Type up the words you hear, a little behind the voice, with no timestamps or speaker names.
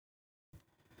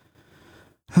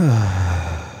So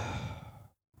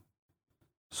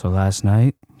last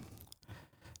night,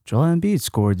 Joel Embiid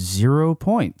scored 0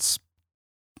 points.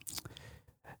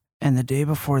 And the day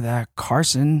before that,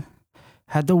 Carson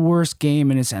had the worst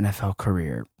game in his NFL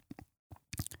career.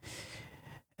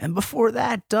 And before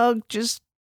that, Doug just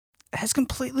has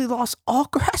completely lost all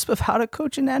grasp of how to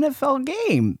coach an NFL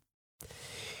game.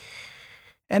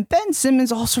 And Ben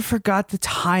Simmons also forgot the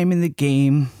time in the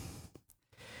game.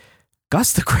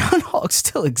 Gus the Groundhog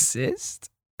still exists.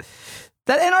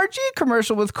 That NRG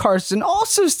commercial with Carson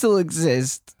also still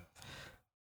exists.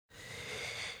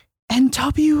 And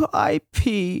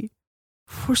WIP,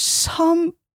 for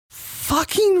some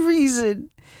fucking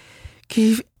reason,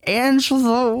 gave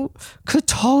Angelo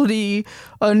Cataldi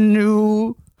a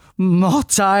new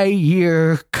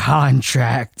multi-year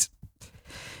contract.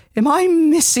 Am I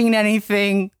missing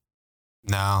anything?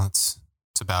 No, it's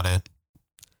about it.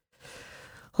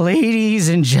 Ladies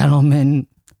and gentlemen,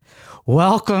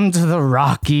 welcome to the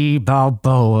Rocky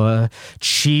Balboa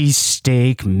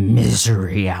Cheesesteak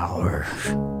Misery Hour.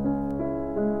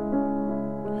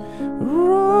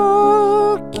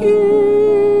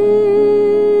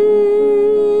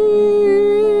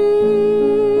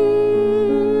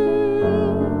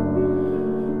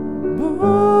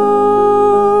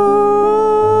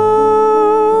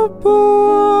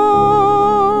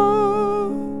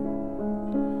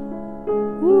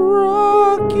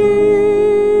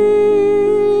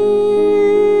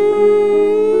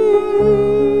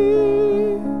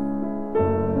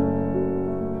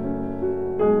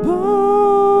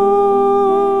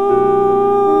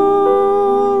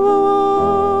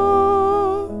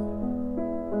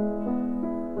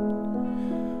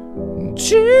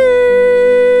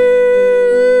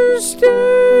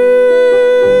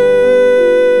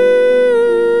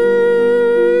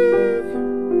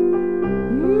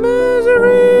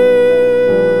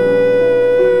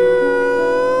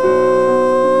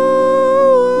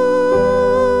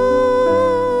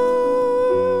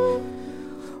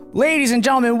 Ladies and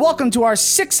gentlemen, welcome to our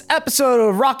 6th episode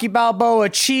of Rocky Balboa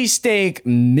Cheesesteak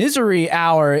Misery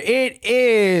Hour. It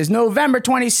is November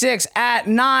 26th at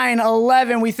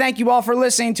 9:11. We thank you all for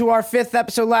listening to our 5th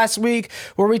episode last week,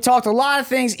 where we talked a lot of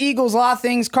things, Eagles, a lot of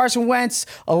things, Carson Wentz,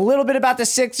 a little bit about the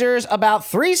Sixers, about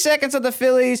 3 seconds of the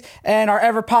Phillies, and our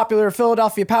ever-popular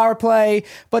Philadelphia power play.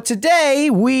 But today,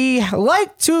 we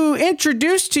like to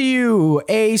introduce to you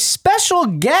a special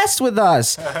guest with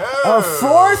us, a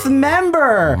 4th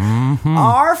member.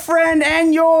 Our friend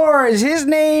and yours. His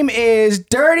name is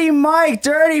Dirty Mike.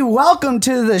 Dirty, welcome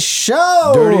to the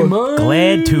show. Dirty Mike.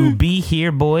 Glad to be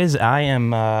here, boys. I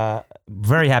am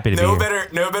very happy to be here.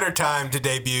 No better time to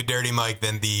debut Dirty Mike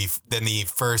than the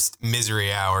first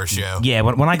Misery Hour show. Yeah,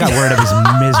 when I got word of his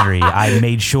misery, I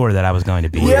made sure that I was going to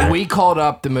be here. We called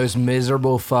up the most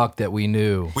miserable fuck that we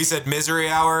knew. We said Misery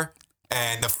Hour,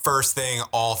 and the first thing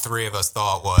all three of us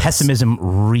thought was Pessimism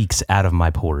reeks out of my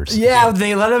pores. Yeah,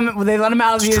 they let him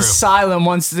out of the asylum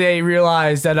once they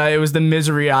realized that it was the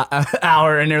Misery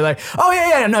Hour, and they're like, "Oh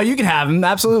yeah, no, you can have him,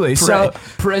 absolutely."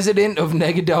 President of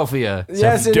Negadelphia.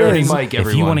 Yes, it Dirty is. Mike.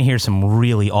 Everyone. If you want to hear some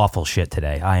really awful shit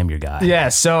today, I am your guy. Yeah,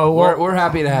 so we're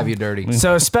happy to have you, Dirty.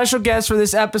 So special guest for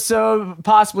this episode,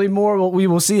 possibly more. We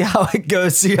will see how it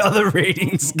goes, see how the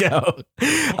ratings go.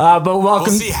 But welcome. We'll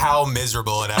see how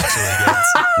miserable it actually gets.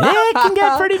 Yeah, it can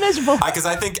get pretty miserable. Because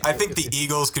I think the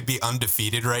Eagles could be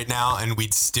undefeated right now, and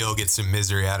we'd still get some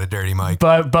misery out of Dirty Mike.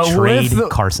 But Trade with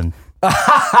Carson.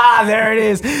 there it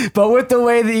is. But with the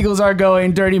way the Eagles are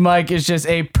going, Dirty Mike is just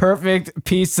a perfect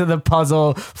piece of the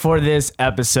puzzle for this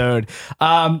episode.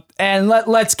 And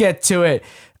let's get to it.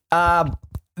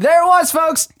 There it was,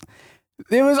 folks.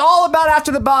 It was all about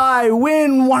after the bye,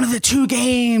 win one of the 2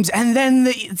 games, and then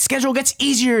the schedule gets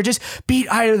easier. Just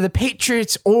beat either the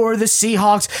Patriots or the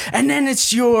Seahawks, and then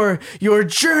it's your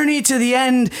journey to the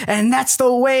end, and that's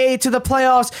the way to the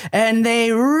playoffs. And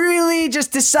they really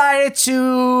just decided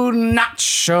to not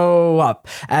show up,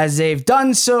 as they've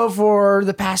done so for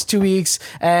the past 2 weeks.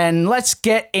 And let's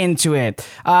get into it.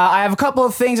 I have a couple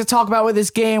of things to talk about with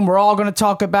this game. We're all going to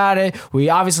talk about it. We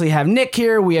obviously have Nick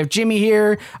here. We have Jimmy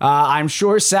here. I'm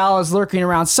sure Sal is lurking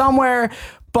around somewhere,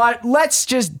 but let's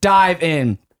just dive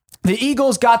in. The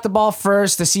Eagles got the ball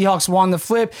first. The Seahawks won the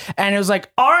flip, and it was like,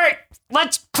 all right,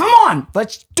 let's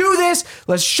do this.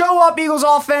 Let's show up Eagles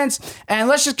offense, and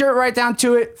let's just get right down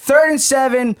to it. 3rd and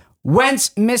 7,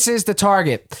 Wentz misses the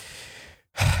target.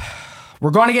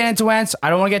 we're going to get into Wentz. I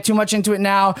don't want to get too much into it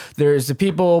now. There's the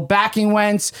people backing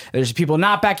Wentz. There's the people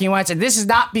not backing Wentz. And this has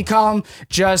not become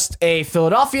just a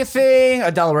Philadelphia thing,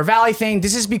 a Delaware Valley thing.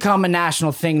 This has become a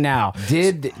national thing now.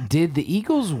 Did the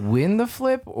Eagles win the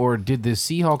flip, or did the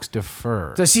Seahawks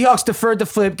defer? The Seahawks deferred the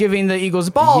flip, giving the Eagles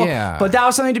the ball. Yeah. But that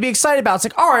was something to be excited about. It's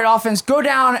like, all right, offense, go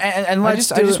down and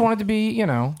let's I just wanted to be,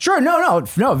 Sure,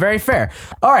 no, very fair.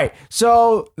 All right,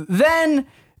 so then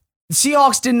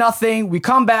Seahawks did nothing. We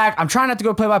come back. I'm trying not to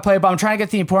go play by play, but I'm trying to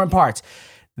get the important parts.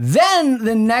 Then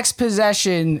the next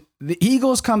possession, the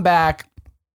Eagles come back,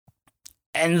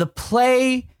 and the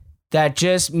play that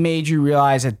just made you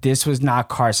realize that this was not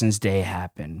Carson's day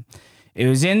happened. It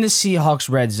was in the Seahawks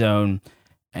red zone,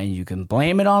 and you can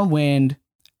blame it on wind.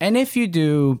 And if you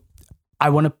do, I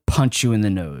want to punch you in the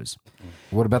nose.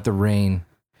 What about the rain?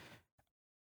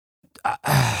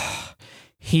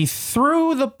 He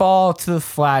threw the ball to the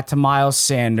flat to Miles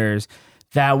Sanders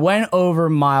that went over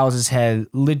Miles' head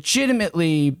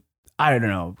legitimately, I don't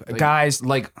know, guys.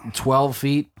 Like 12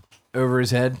 feet over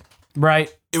his head?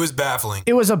 Right? It was baffling.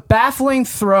 It was a baffling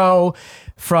throw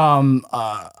from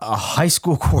a high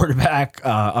school quarterback,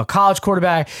 a college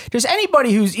quarterback, just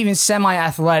anybody who's even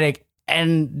semi-athletic,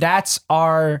 and that's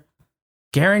our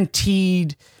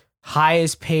guaranteed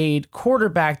highest paid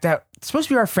quarterback that's supposed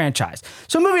to be our franchise.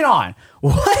 So moving on,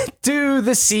 what do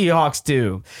the Seahawks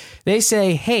do? They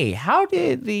say, hey, how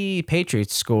did the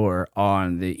Patriots score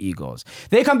on the Eagles?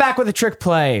 They come back with a trick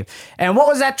play. And what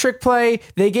was that trick play?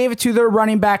 They gave it to their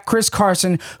running back, Chris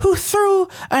Carson, who threw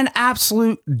an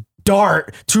absolute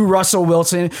dart to Russell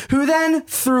Wilson, who then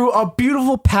threw a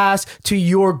beautiful pass to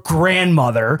your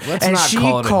grandmother. Let's and not she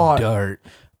call it caught a dart.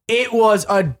 It was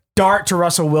a dart to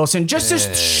Russell Wilson, just to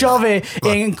shove it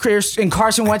in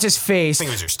Carson Wentz's face. I think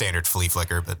it was your standard flea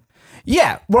flicker, but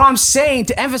Yeah, what I'm saying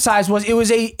to emphasize was it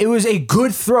was a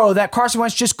good throw that Carson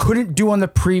Wentz just couldn't do on the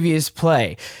previous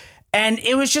play. And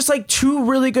it was just like two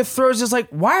really good throws. It's like,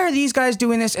 why are these guys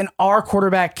doing this and our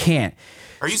quarterback can't?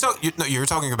 are you you're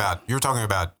talking about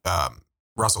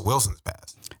Russell Wilson's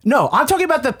pass? No, I'm talking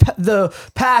about the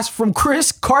pass from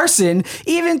Chris Carson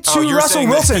even to you're Russell saying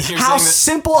that- Wilson. you're how saying that-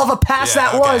 simple of a pass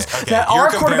that was. That You're our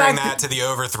comparing quarterback. that to the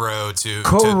overthrow to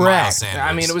Correct. Miles Sanders.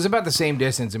 I mean, it was about the same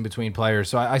distance in between players,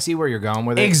 so I see where you're going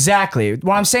with it. Exactly.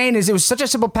 What I'm saying is it was such a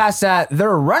simple pass that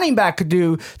their running back could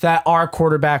do that our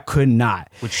quarterback could not.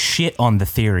 Which shit on the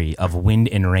theory of wind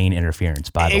and rain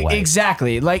interference, by the way.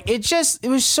 Exactly. Like it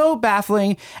was so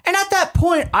baffling. And at that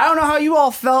point, I don't know how you all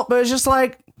felt, but it's just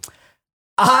like,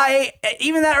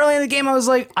 even that early in the game, I was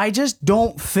like, I just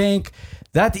don't think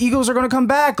that the Eagles are going to come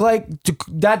back. Like,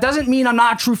 that doesn't mean I'm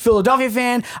not a true Philadelphia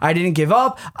fan. I didn't give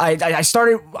up. I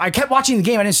kept watching the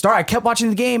game. I didn't start. I kept watching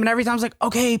the game. And every time I was like,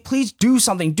 okay, please do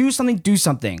something.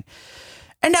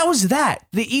 And that was that.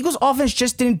 The Eagles offense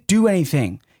just didn't do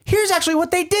anything. Here's actually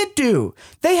what they did do.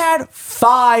 They had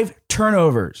 5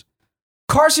 turnovers.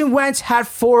 Carson Wentz had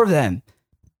 4 of them.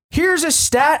 Here's a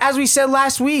stat, as we said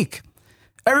last week.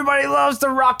 Everybody loves the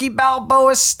Rocky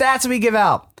Balboa stats we give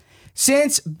out.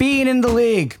 Since being in the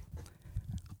league,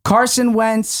 Carson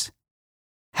Wentz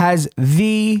has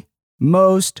the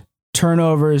most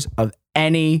turnovers of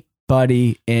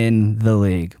anybody in the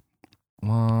league.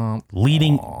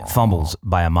 Leading fumbles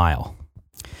by a mile.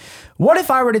 What if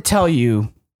I were to tell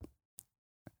you,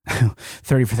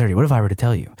 30 for 30, what if I were to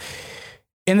tell you,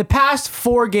 in the past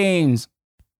 4 games,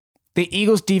 the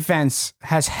Eagles defense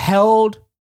has held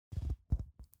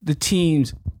the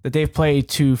teams that they've played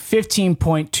to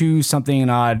 15.2 something and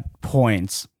odd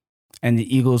points, and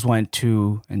the Eagles went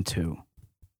 2-2.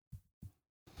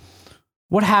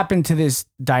 What happened to this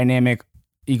dynamic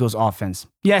Eagles offense?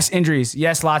 Yes, injuries.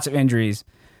 Yes, lots of injuries.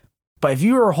 But if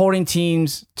you were holding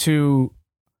teams to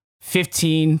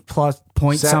 15 plus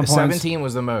points, 17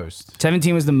 was the most.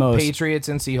 17 was the most. Patriots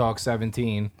and Seahawks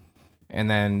 17, and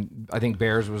then I think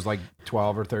Bears was like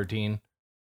 12 or 13.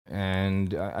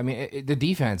 And I mean, the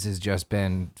defense has just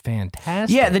been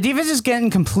fantastic. Yeah, the defense is getting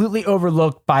completely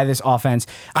overlooked by this offense.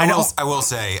 I will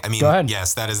say, I mean, Go ahead.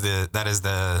 yes, that is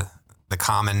the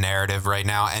common narrative right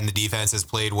now, and the defense has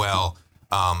played well.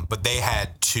 But they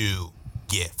had 2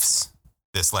 gifts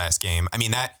this last game. I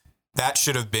mean, that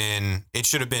should have been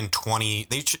 20.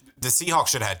 The Seahawks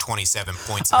should have had 27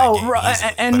 points in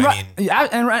that game.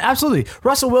 Absolutely.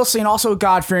 Russell Wilson, also a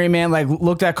God-fearing man, like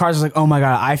looked at Carson like, oh my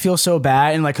God, I feel so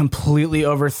bad, and like completely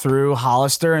overthrew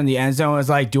Hollister in the end zone. Was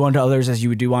like, do unto others as you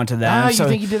would do unto them. You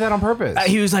think he did that on purpose?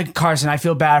 He was like, Carson, I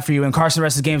feel bad for you. And Carson the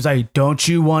rest of the game was like, don't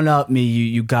you one up me,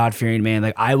 you God-fearing man.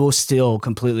 Like, I will still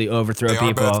completely overthrow They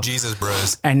people. are both Jesus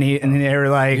bros. And they were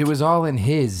like, it was all in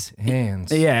his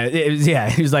hands. yeah.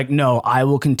 He was like, no, I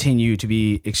will continue to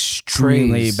be extremely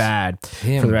Praise bad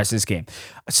him. for the rest of this game.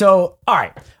 So, all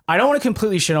right, I don't want to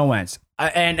completely shit on Wentz.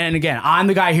 And again, I'm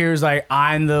the guy here who's like,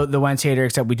 I'm the Wentz hater,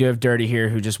 except we do have Dirty here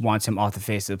who just wants him off the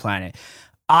face of the planet.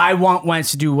 I want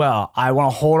Wentz to do well. I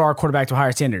want to hold our quarterback to a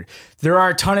higher standard. There are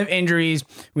a ton of injuries.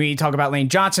 We need to talk about Lane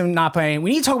Johnson not playing. We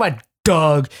need to talk about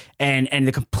Doug and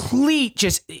the complete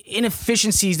just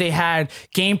inefficiencies they had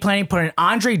game planning, putting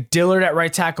Andre Dillard at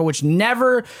right tackle, which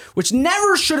never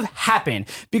should have happened,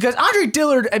 because Andre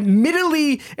Dillard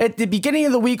admittedly at the beginning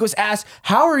of the week was asked,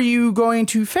 how are you going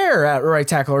to fare at right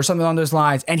tackle or something along those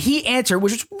lines? And he answered,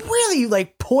 which was really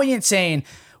like poignant, saying,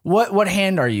 what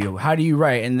hand are you? How do you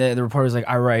write? And the reporter was like,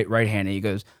 I write right-handed. He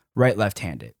goes, right,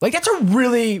 left-handed. Like, that's a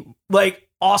really like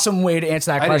awesome way to answer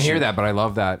that question. I didn't hear that, but I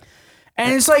love that.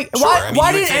 And it's like, Sure, I mean,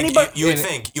 why you would didn't think- anybody?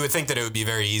 You would think that it would be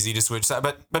very easy to switch that,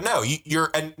 but no,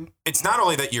 you're, and it's not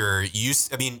only that you're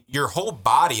used. I mean, your whole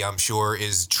body, I'm sure,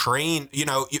 is trained. You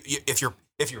know, if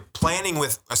you're planning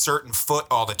with a certain foot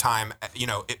all the time,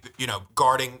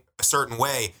 guarding a certain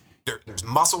way, there's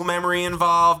muscle memory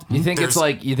involved. You think it's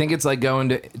like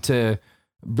going to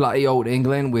bloody old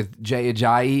England with Jay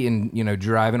Ajayi and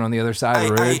driving on the other side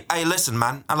of the road. Hey, listen,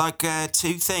 man. I like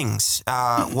two things.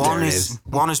 One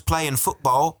is playing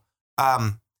football,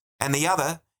 and the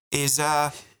other is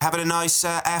having a nice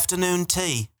afternoon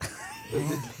tea.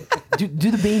 Do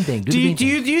the bean thing. Do you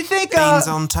think Beans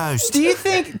on toast. do you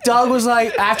think Doug was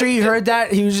like, after he heard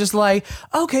that, he was just like,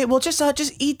 okay, well, just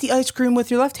eat the ice cream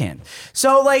with your left hand?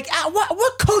 So like,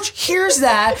 what coach hears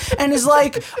that and is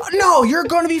like, no, you're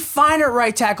going to be fine at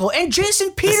right tackle? And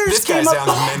Jason Peters This guy came up.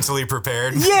 sounds mentally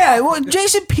prepared. Yeah, well,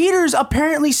 Jason Peters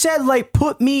apparently said like,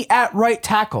 put me at right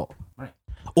tackle.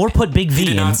 Or put Big V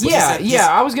did in. not say- Yeah,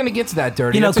 I was gonna get to that,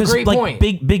 Dirty. That's a great point.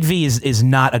 Big V is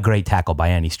not a great tackle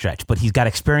by any stretch, but he's got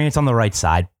experience on the right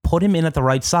side. Put him in at the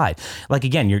right side. Like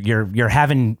again, you're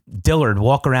having Dillard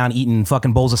walk around eating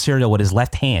fucking bowls of cereal with his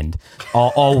left hand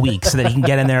all week so that he can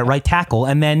get in there at right tackle.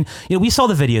 And then we saw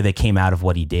the video that came out of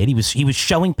what he did. He was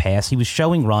showing pass, he was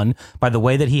showing run by the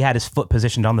way that he had his foot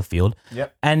positioned on the field.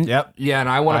 Yep. And Yeah, and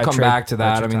I want to come Patrick- back to that.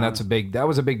 I Patrick mean, Thomas. that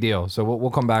was a big deal. So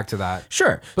we'll come back to that.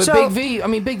 Sure. But So-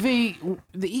 Big V,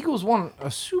 the Eagles won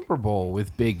a Super Bowl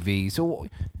with Big V. So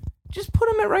just put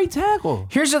him at right tackle.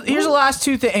 Here's the last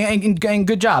two things, and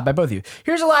good job by both of you.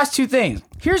 Here's the last two things.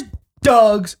 Here's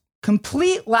Doug's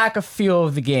complete lack of feel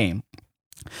of the game.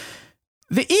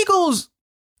 The Eagles,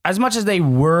 as much as they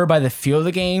were by the feel of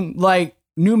the game, like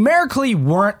numerically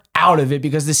weren't out of it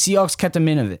because the Seahawks kept them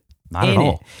in it. not at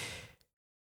all.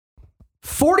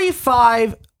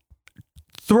 45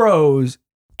 throws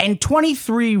and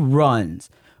 23 runs,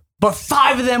 but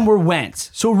 5 of them were Wentz.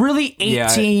 So really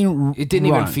 18 It didn't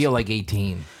even runs. feel like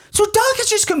 18. So Doug has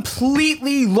just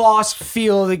completely lost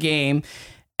feel of the game.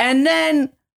 And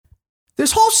then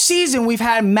this whole season we've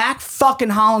had Mac fucking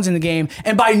Hollins in the game,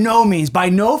 and by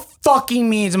no fucking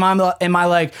means am I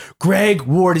like, Greg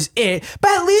Ward is it.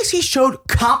 But at least he showed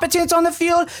competence on the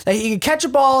field, that he could catch a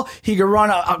ball, he could run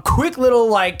a quick little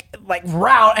like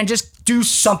route and just do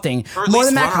something Or at more least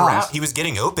than Mac run around. Hollins. He was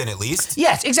getting open at least.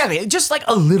 Yes, exactly. Just like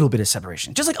a little bit of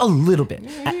separation. Just like a little bit.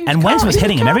 And Wentz was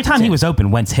hitting him every time he was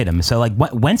open. Wentz hit him. So like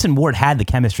Wentz and Ward had the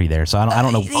chemistry there. So I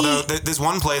don't know. Although there's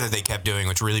one play that they kept doing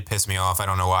which really pissed me off. I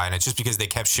don't know why, and it's just because they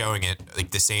kept showing it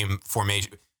like the same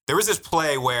formation. There was this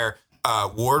play where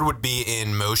Ward would be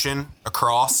in motion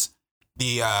across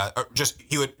the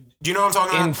he would. Do you know what I'm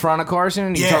talking about? In front of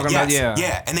Carson? You're talking about,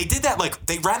 yeah. And they did that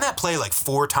they ran that play like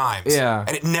 4 times. Yeah.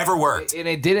 And it never worked. And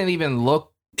it didn't even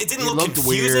look. It didn't look looked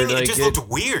confusing. weird, It like just it- looked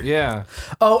weird. Yeah.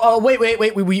 Oh, wait.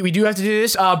 We do have to do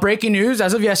this. Breaking news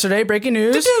as of yesterday. Breaking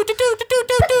news.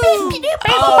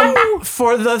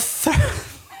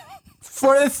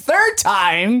 For the third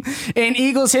time in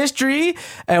Eagles history,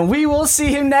 and we will see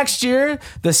him next year,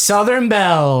 the Southern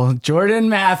Belle, Jordan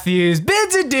Matthews,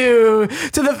 bids adieu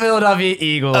to the Philadelphia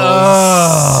Eagles.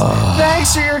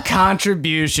 Thanks for your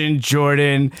contribution,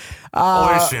 Jordan.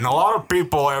 Listen, a lot of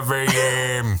people have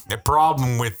a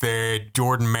problem with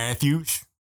Jordan Matthews.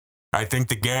 I think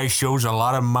the guy shows a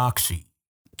lot of moxie.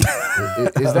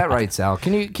 Is that right, Sal?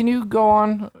 Can you go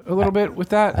on a little bit with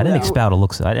that? I didn't expect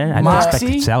I didn't Moxie?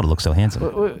 expect Sal to look so handsome.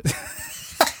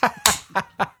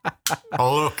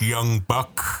 Oh, look, young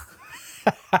buck.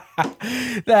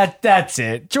 That's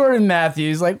it. Jordan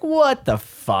Matthews, like, what the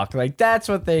fuck? Like, that's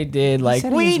what they did. Like,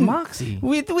 said he was moxie.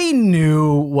 we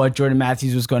knew what Jordan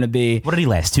Matthews was going to be. What did he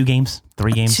last? 2 games?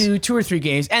 3 games? Two or three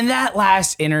games. And that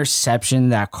last interception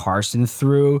that Carson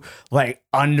threw, like,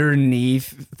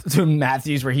 underneath to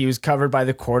Matthews where he was covered by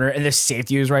the corner and the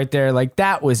safety was right there. Like,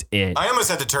 that was it. I almost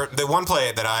had to turn the one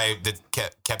play that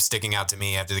kept sticking out to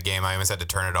me after the game. I almost had to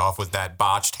turn it off. Was that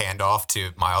botched handoff to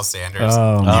Miles Sanders?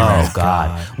 Oh,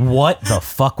 God. What the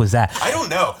fuck was that? I don't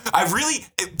know.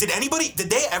 Did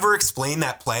they ever explain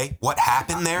that play? What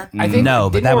happened there? I think No,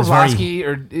 but didn't that was Orlovsky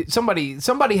or somebody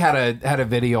had a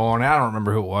video on it. I don't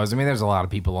remember who it was. I mean, there's a lot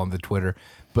of people on the Twitter,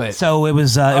 but So it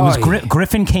was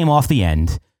Griffin came off the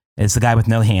end. It's the guy with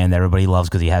no hand that everybody loves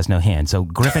because he has no hand. So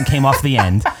Griffin came off the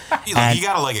end. You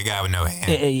gotta like a guy with no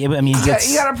hand. I mean, you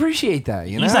gotta appreciate that.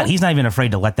 You know, he's not even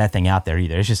afraid to let that thing out there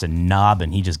either. It's just a knob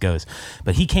and he just goes.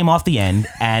 But he came off the end,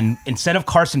 and instead of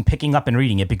Carson picking up and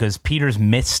reading it because Peters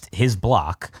missed his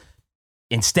block,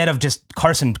 instead of just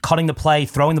Carson cutting the play,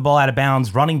 throwing the ball out of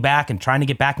bounds, running back and trying to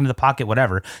get back into the pocket,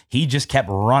 whatever, he just kept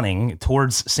running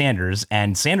towards Sanders,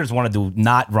 and Sanders wanted to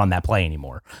not run that play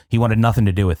anymore. He wanted nothing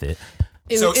to do with it.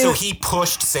 So he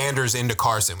pushed Sanders into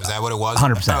Carson. Was that what it was?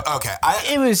 100%. Okay.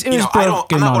 It was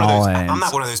broken on all ends. I'm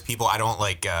not one of those people. I don't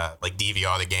like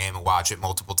DVR the game and watch it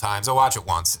multiple times. I watch it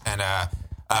once, and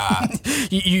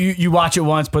you watch it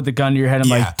once, put the gun to your head. I'm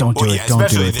like, don't do it, don't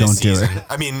do it, don't do it.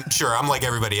 I mean, sure, I'm like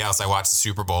everybody else. I watch the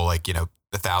Super Bowl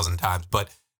 1,000 times, but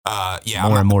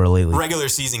more and more lately. Regular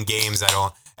season games, I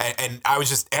don't. And I was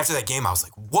just after that game, I was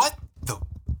like, what the?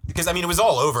 Because I mean, it was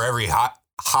all over every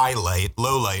highlight,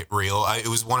 low light reel. It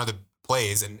was one of the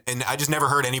plays, and I just never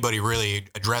heard anybody really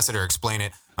address it or explain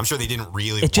it. I'm sure they didn't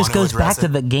really. It just goes back to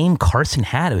the game Carson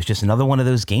had. It was just another one of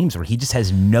those games where he just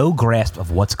has no grasp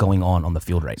of what's going on the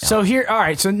field right now. So here, all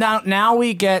right. So now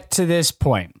we get to this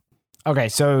point. Okay,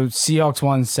 so Seahawks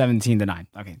won 17-9.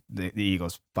 Okay, the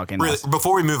Eagles fucking. Really,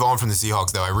 before we move on from the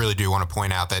Seahawks, though, I really do want to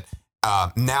point out that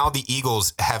now the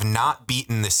Eagles have not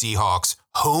beaten the Seahawks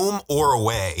home or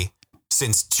away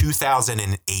since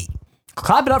 2008.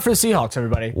 Clap it up for the Seahawks,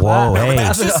 everybody. Whoa, hey.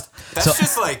 That's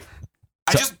just like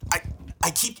I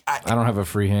don't have a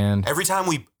free hand. Every time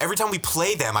we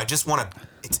play them, I just want to.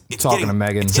 It's talking to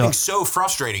Megan. It's getting so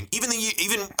frustrating. Even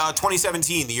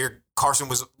 2017, the year Carson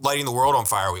was lighting the world on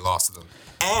fire, we lost to them.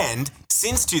 And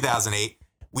since 2008,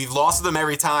 we've lost to them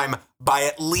every time by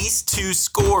at least 2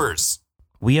 scores.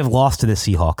 We have lost to the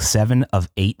Seahawks 7 of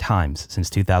 8 times since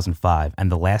 2005,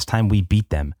 and the last time we beat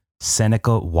them,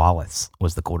 Seneca Wallace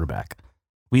was the quarterback.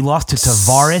 We lost to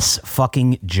Tavares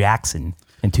fucking Jackson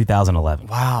in 2011.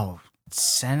 Wow.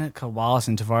 Seneca Wallace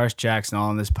and Tavares Jackson all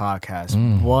on this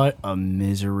podcast. What a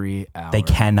misery hour. They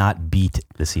cannot beat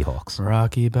the Seahawks.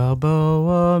 Rocky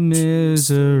Balboa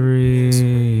misery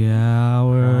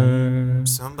hour.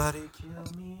 Somebody kill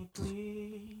me,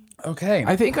 please. Okay.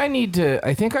 I think I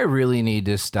really need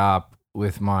to stop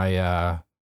with my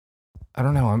I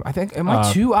don't know. Am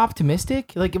I too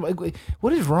optimistic? Like,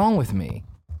 what is wrong with me?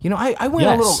 You know, I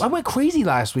went crazy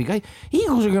last week.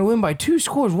 Eagles are going to win by 2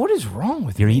 scores. What is wrong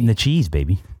with me? You're eating the cheese,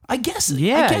 baby. I guess so.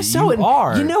 You And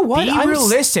are. You know what? Be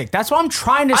realistic. That's what I'm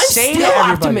trying to say to still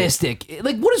everybody. optimistic.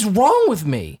 Like, what is wrong with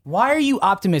me? Why are you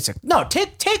optimistic? No,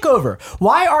 take over.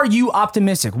 Why are you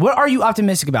optimistic? What are you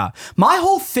optimistic about? My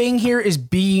whole thing here is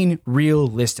being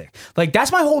realistic. Like,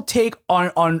 that's my whole take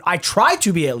on I try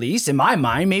to be, at least in my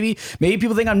mind. Maybe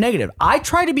people think I'm negative. I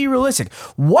try to be realistic.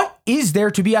 What is there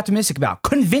to be optimistic about?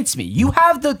 Convince me. You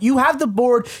have the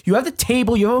board, you have the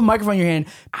table, you have a microphone in your hand.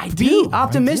 Be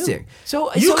optimistic.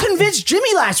 So you convinced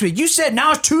Jimmy last week. You said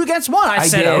now it's 2 against 1. I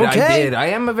said okay. I did. I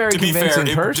am a very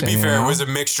convincing person. To be fair, it was a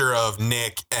mixture of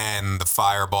Nick and the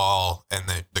Fireball and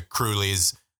the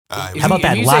Cruleys. How about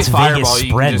that Las Vegas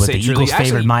spread with the Eagles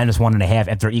favored -1.5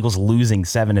 after Eagles losing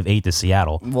 7 of 8 to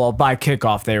Seattle? Well, by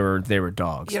kickoff, they were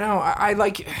dogs. You know, I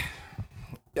like.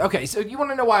 Okay, so you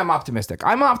want to know why I'm optimistic?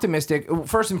 I'm optimistic.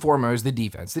 First and foremost, the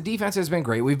defense. The defense has been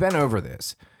great. We've been over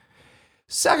this.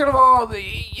 Second of all,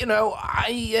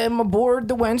 I am aboard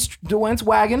the Wentz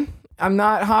wagon. I'm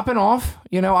not hopping off.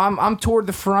 I'm toward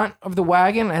the front of the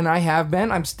wagon, and I have been.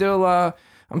 I'm still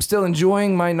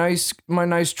enjoying my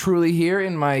nice Truly here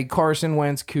in my Carson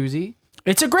Wentz koozie.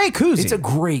 It's a great koozie. It's a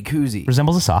great koozie.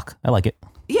 Resembles a sock. I like it.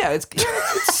 Yeah, it's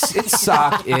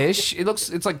sock-ish.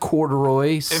 It's like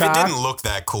corduroy sock. If it didn't look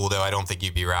that cool, though, I don't think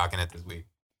you'd be rocking it this week.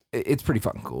 It's pretty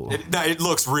fucking cool. It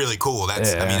looks really cool.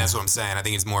 That's what I'm saying. I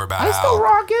think it's more about I still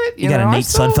rock it. You got a Nate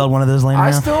Sudfeld one of those laying around?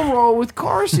 I still roll with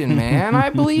Carson, man.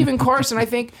 I believe in Carson. I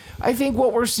think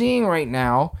what we're seeing right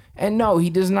now, and no, he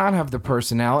does not have the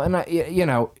personnel, and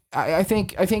I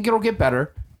think it'll get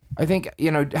better. I think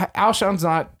Alshon's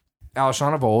not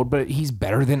Alshon of old, but he's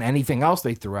better than anything else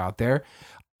they threw out there.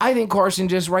 I think Carson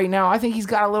just right now, I think he's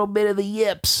got a little bit of the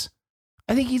yips.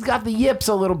 I think he's got the yips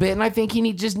a little bit, and I think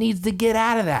he just needs to get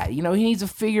out of that. You know, he needs to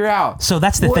figure out. So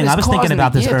that's the what thing. is I was thinking causing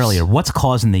about the this yips. earlier. What's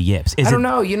causing the yips? Is I it don't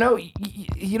know. You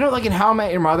know, like in How I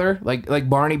Met Your Mother, like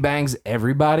Barney bangs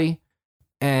everybody,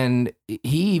 and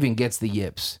he even gets the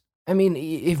yips. I mean,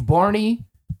 if Barney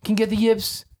can get the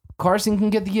yips, Carson can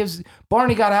get the yips.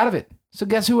 Barney got out of it. So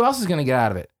guess who else is going to get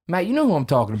out of it? Matt, you know who I'm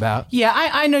talking about. Yeah,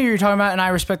 I know who you're talking about, and I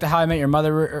respect the How I Met Your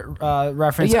Mother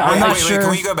reference. Yeah, I'm Wait, not wait, sure. can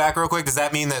we go back real quick? Does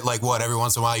that mean that like what every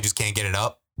once in a while you just can't get it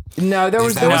up? No, there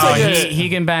was that- No, like a, he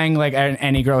can bang like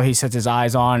any girl he sets his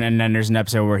eyes on, and then there's an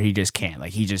episode where he just can't.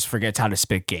 Like he just forgets how to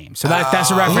spit game. So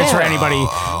that's a reference for anybody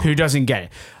who doesn't get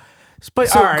it. But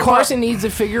So all right, Carson needs to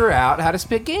figure out how to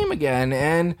spit game again,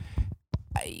 and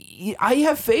I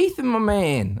have faith in my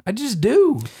man. I just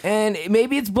do, and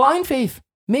maybe it's blind faith,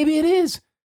 maybe it is,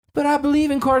 but I believe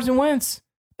in Carson Wentz,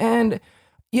 and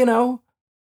you know,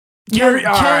 All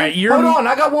right, hold on.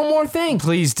 I got one more thing.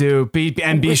 please do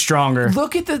be stronger.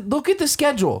 Look at the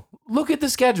schedule. Look at the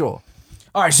schedule.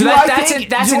 All right, so Do that's I that's think- an,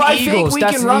 that's do an I think Eagles. we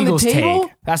That's can an run the Eagles table?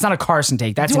 take. That's not a Carson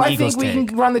take. That's Do an I Eagles think we take.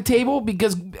 can run the table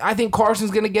because I think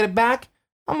Carson's going to get it back?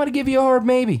 I'm going to give you a hard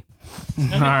maybe.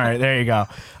 All right, there you go.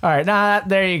 All right,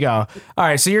 there you go. All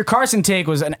right, so your Carson take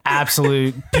was an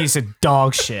absolute piece of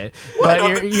dog shit. But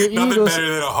Nothing, your nothing Eagles, better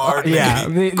than a hard yeah.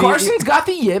 maybe. Carson's got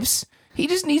the yips. He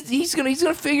just needs. He's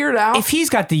gonna figure it out. if he's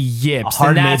got the yips,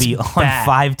 hard then that's maybe on bad.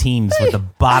 5 teams with the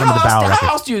bottom of the barrel How record?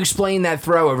 else do you explain that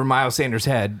throw over Miles Sanders'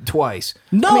 head twice?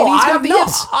 No, I mean, he's got the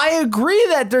yips. I agree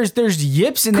that there's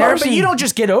yips in there, Carson- but you don't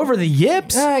just get over the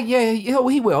yips. Yeah,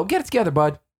 he will. Get it together,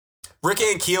 bud. Rick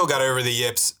Ankiel got over the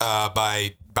yips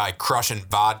by crushing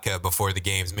vodka before the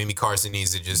games. Maybe Carson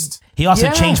needs to just. He also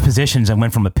Yeah. changed positions and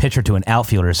went from a pitcher to an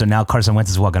outfielder. So now Carson Wentz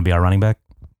is what, going to be our running back?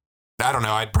 I don't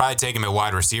know. I'd probably take him at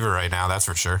wide receiver right now. That's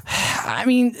for sure. I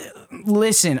mean,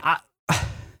 listen, at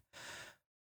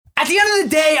the end of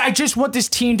the day, I just want this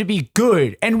team to be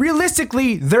good. And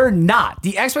realistically, they're not.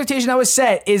 The expectation that was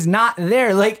set is not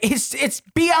there. Like, it's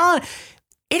beyond,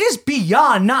 it is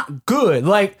beyond not good.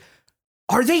 Like,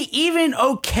 are they even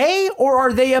okay or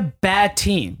are they a bad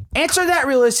team? Answer that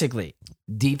realistically.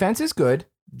 Defense is good.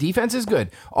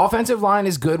 Offensive line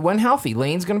is good when healthy.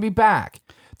 Lane's going to be back.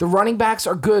 The running backs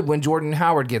are good when Jordan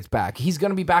Howard gets back. He's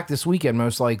going to be back this weekend,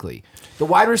 most likely. The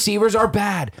wide receivers are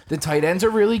bad. The tight ends are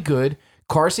really good.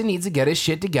 Carson needs to get his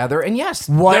shit together. And yes,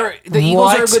 the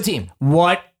Eagles are a good team.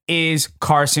 What is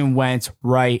Carson Wentz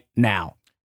right now?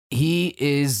 He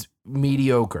is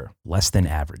mediocre. Less than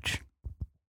average.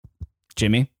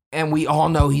 Jimmy? And we all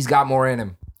know he's got more in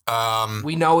him.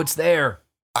 We know it's there.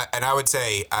 And I would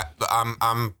say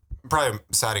I'm probably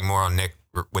siding more on Nick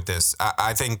with this.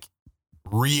 I think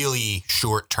really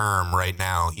short term right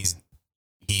now he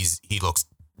looks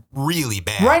really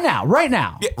bad. Right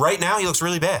now. Yeah, right now he looks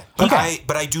really bad. But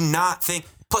I do not think.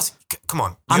 Plus, come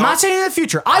on. I'm not saying in the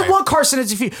future. I want Carson as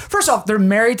the future. First off, they're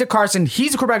married to Carson.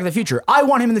 He's the quarterback of the future. I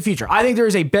want him in the future. I think there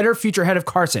is a better future ahead of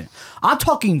Carson. I'm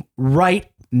talking right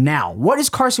now. What is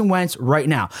Carson Wentz right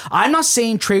now? I'm not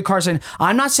saying trade Carson.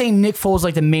 I'm not saying Nick Foles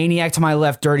like the maniac to my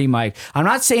left, Dirty Mike. I'm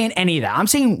not saying any of that. I'm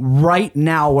saying right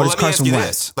now, what is Carson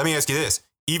Wentz? Let me ask you this.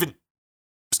 Even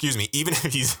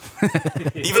if he's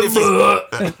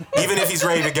even if he's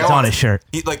ready to go It's on his shirt.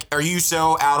 are you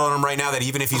so out on him right now that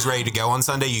even if he's ready to go on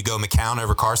Sunday, you go McCown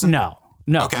over Carson? No.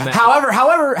 Okay.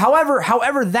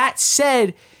 However, that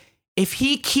said, if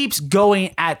he keeps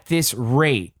going at this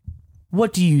rate,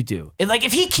 what do you do?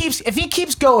 If he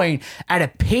keeps going at a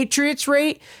Patriots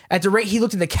rate, at the rate he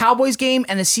looked at the Cowboys game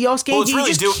and the Seahawks game, do you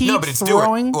just keep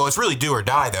throwing? It's really do or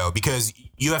die though, because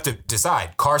you have to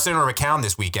decide Carson or McCown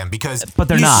this weekend, because But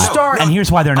they're You not. start- And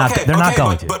here's why they're not. They're not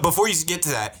going to. But before you get to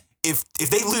that, if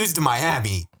they lose to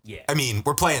Miami, I mean,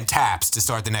 we're playing taps to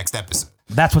start the next episode.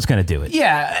 That's what's going to do it.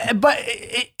 Yeah, but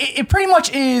it pretty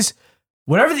much is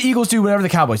whatever the Eagles do, whatever the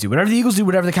Cowboys do. Whatever the Eagles do,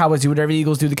 whatever the Cowboys do. Whatever the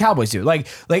Eagles do, the Cowboys do. Like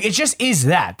it just is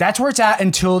that. That's where it's at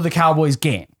until the Cowboys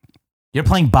game. You're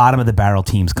playing bottom of the barrel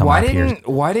teams coming up here.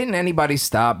 Why didn't anybody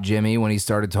stop Jimmy when he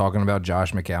started talking about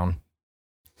Josh McCown?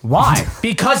 Why?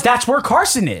 Because that's where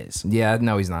Carson is. Yeah,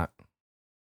 no, he's not.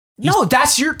 No,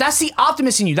 that's the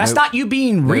optimist in you. That's not you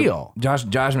being real. Josh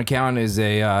McCown is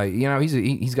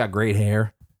he's got great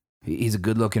hair. He's a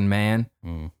good looking man.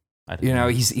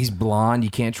 He's blonde.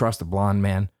 You can't trust a blonde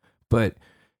man, but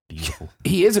Beautiful.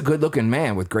 he is a good looking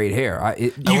man with great hair.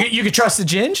 You could trust the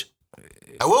Ginge?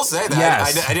 I will say that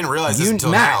Yes. I didn't realize this until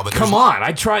Matt, now. But come on,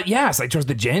 I trust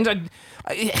the Gins.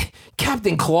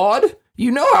 Captain Claude. You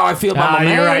know how I feel about my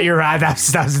man. You're right. That was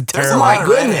there's a terrible. lot My of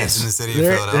goodness. rednecks in the city of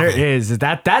There Philadelphia. is.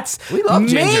 That's We love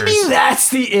maybe gingers. that's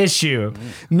the issue.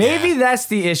 Maybe that's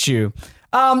the issue.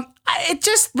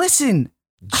 Listen,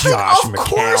 Josh Of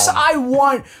course McCown. I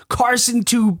want Carson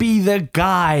to be the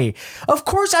guy. Of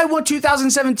course I want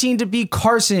 2017 to be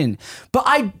Carson. But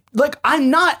I'm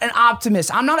not an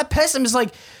optimist. I'm not a pessimist.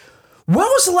 Like, when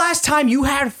was the last time you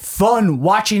had fun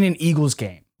watching an Eagles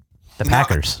game? The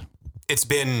Packers. It's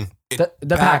been The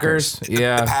Packers.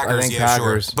 Yeah, the Packers, I think yeah,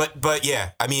 Packers. sure. But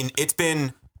yeah, I mean, it's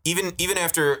been even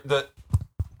after the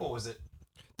what was it?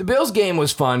 The Bills game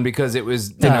was fun because it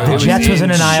was The Jets was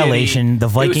an annihilation. The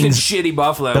Vikings- It was in shitty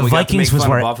Buffalo. the We got to Vikings make was fun of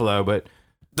where- Buffalo, but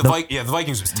The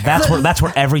Vikings was terrible. That's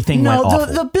where everything went No,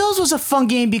 awful. the Bills was a fun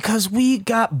game because we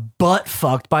got butt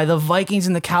fucked by the Vikings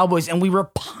and the Cowboys, and we were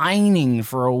pining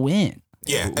for a win.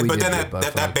 Yeah, we but did then get butt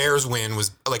that fucked. Bears win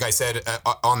was, like I said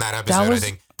on that episode, was- I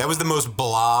think that was the most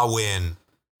blah win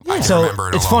I can So remember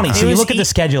in a it's long funny. time. So It you was look at the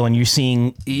schedule and you're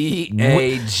seeing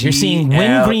you're seeing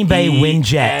win Green Bay, win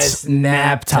Jets.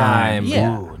 Nap time.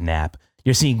 Yeah. Ooh, nap.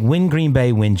 You're seeing win Green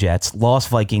Bay, win Jets, lost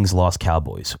Vikings, lost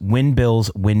Cowboys, win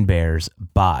Bills, win Bears,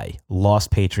 bye,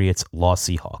 lost Patriots, lost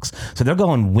Seahawks. So they're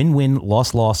going win, win,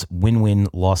 loss, loss, win, win,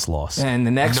 loss, loss. And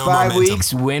the next No 5 momentum.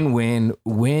 weeks,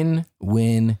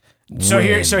 win. So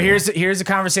here's the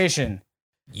conversation.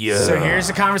 Yeah. So here's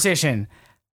the conversation.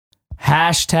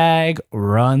 Hashtag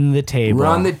run the table.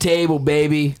 Run the table,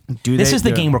 baby. This is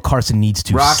the game where Carson needs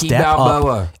to Rocky step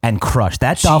Balboa. up and crush.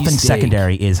 That Dolphins Cheesesteak.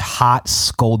 secondary is hot,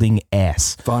 scolding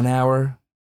ass. Fun hour.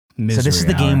 So this is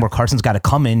the game where Carson's got to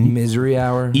come in, Misery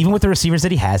hour. even with the receivers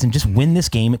that he has, and just win this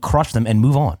game, crush them, and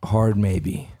move on. Hard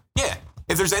maybe. Yeah,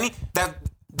 if there's any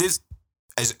this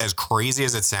as crazy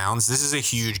as it sounds, this is a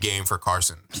huge game for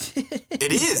Carson.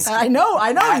 It is. I know,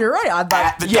 you're right. I thought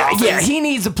At the Yeah, Dolphins, he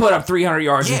needs to put up 300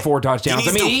 yards and Yeah. 4 touchdowns. He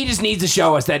I needs mean, to- he just needs to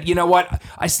show us that, you know what?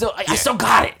 I still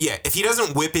got it. Yeah, if he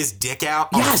doesn't whip his dick out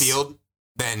on Yes. the field,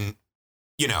 then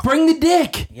Bring the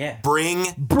dick. Yeah. bring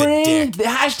the Bring dick. the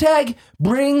hashtag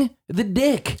bring the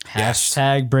dick.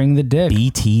 hashtag bring the dick.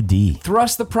 BTD.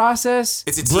 Thrust the process.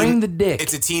 It's a team, bring the dick.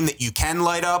 It's a team that you can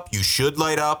light up. You should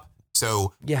light up.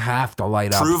 So You have to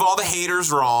light up. prove all the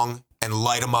haters wrong and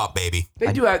light them up, baby.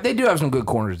 They do have some good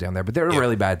corners down there, but they're a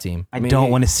really bad team. I don't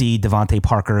want to see Devontae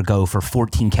Parker go for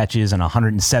 14 catches and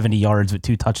 170 yards with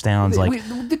 2 touchdowns.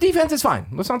 the defense is fine.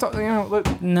 Let's not talk.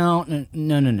 No.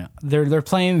 They're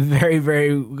playing very,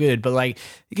 very good, but like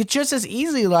you could just as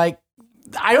easily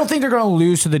I don't think they're going to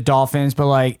lose to the Dolphins, but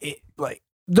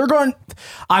they're going.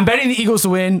 I'm betting the Eagles to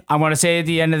win. I want to say at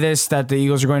the end of this that the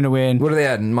Eagles are going to win. What are they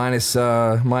at? Minus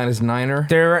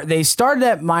 9er. They started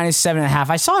at -7.5.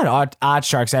 I saw it Odd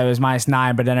Sharks that it was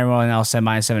 -9, but then everyone else said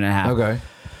 -7.5. Okay.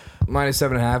 Minus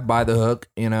 7.5 by the hook.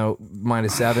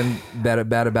 -7.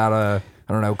 Bet about a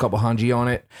couple hungy on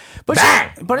it. But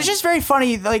it's just very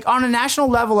funny. Like on a national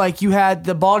level, like you had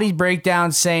the Baldy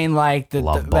breakdown saying like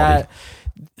Love Baldy. that.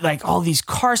 Like all these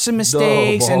Carson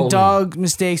mistakes and Baldy. Doug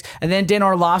mistakes. And then Dan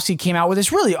Orlovsky came out with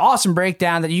this really awesome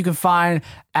breakdown that you can find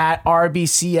at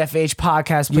RBCFH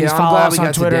podcast. Please Yeah, I'm follow glad us we on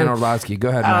got Twitter. to Dan Orlovsky. Go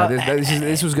ahead, man.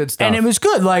 This was good stuff. And it was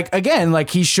good. Like, again, like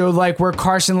he showed like where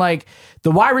Carson, like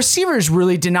the wide receivers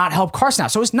really did not help Carson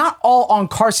out. So it's not all on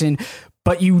Carson,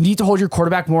 but you need to hold your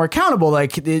quarterback more accountable.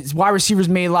 Like his wide receivers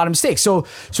made a lot of mistakes. So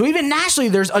even nationally,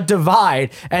 there's a divide.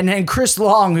 And then Chris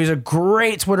Long, who's a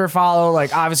great Twitter follow,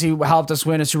 like obviously helped us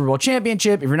win a Super Bowl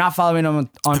championship. If you're not following him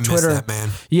on miss Twitter, that, man.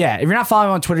 yeah, if you're not following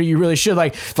him on Twitter, you really should.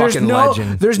 Like, Fucking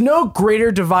legend. There's no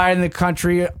greater divide in the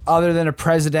country other than a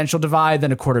presidential divide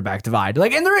than a quarterback divide.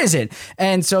 Like, and there isn't.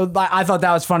 And so I thought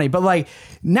that was funny. But like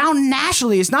now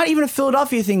nationally, it's not even a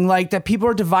Philadelphia thing. Like that people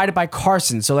are divided by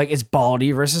Carson. So like it's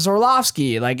Baldy versus Orlovsky.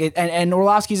 Like and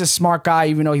Orlovsky's a smart guy,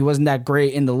 even though he wasn't that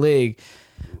great in the league.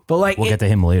 But like, We'll get to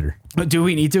him later. do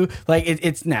we need to? Like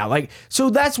it's now like so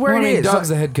that's where Well, I it mean, is. Doug's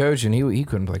the head coach, and he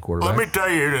couldn't play quarterback. Let me tell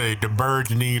you, the Birds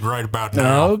need right about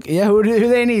now. Oh, yeah. Who do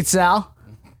they need, Sal?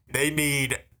 They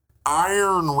need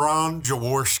Iron Ron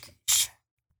Jaworski.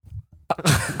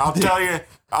 I'll tell you,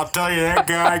 that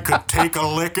guy could take a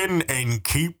licking and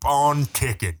keep on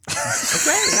ticking.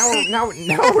 Okay, now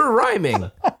we're rhyming.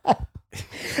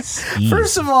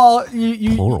 First of all,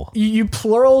 you Plural. you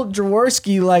plural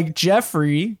Jaworski like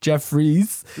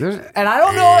Jeffries, There's- and I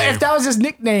don't know if that was his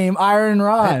nickname, Iron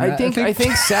Ron. I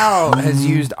think Sal has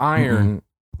used iron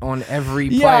on every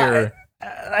Yeah, player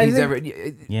I he's think- ever.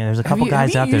 Yeah, there's a couple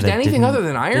guys have out you there used that anything didn't, other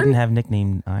than iron? didn't have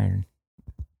nickname Iron.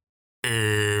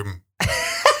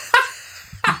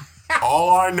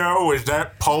 All I know is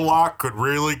that Pollock could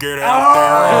really get out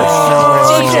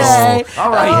there. Okay. All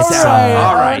right, All Sal. right.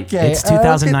 All right. Okay. It's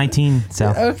 2019, so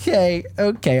Okay.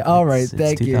 All right. It's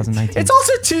Thank you. 2019. It's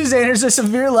also Tuesday, and there's a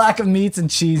severe lack of meats and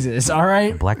cheeses. All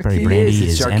right. Blackberry It brandy is.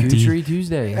 is It's empty. Charcuterie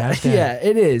Tuesday. Hashtag. Yeah,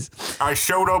 it is. I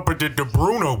showed up at the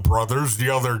DeBruno Brothers the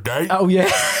other day, Oh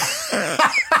yeah.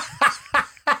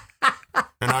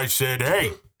 and I said,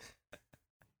 "Hey,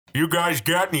 you guys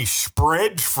got any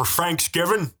spreads for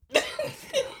Thanksgiving?"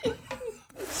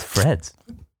 Fred's.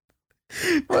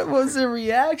 What was the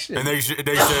reaction? And they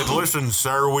said, "Listen,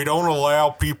 sir, we don't allow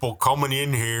people coming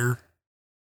in here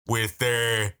with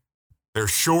their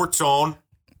shorts on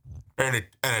and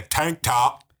a tank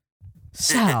top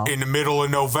Sal. in the middle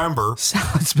of November. Sal,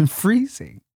 it's been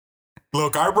freezing.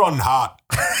 Look, I run hot.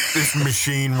 This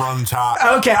machine runs hot."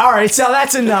 Okay, all right, Sal,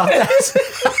 that's enough.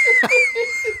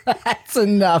 That's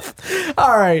enough.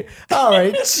 All right.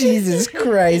 Jesus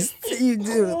Christ, you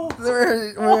do.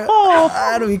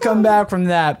 How do we come back from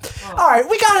that? All right,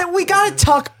 we gotta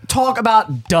talk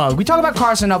about Doug. We talk about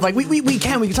Carson enough. Like we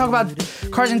can talk about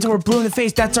Carson until we're blue in the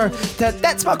face. That's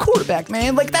my quarterback,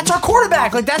 man. Like that's our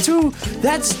quarterback. Like that's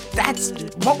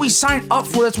what we signed up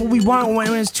for. That's what we wanted when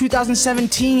it was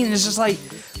 2017. And it's just like,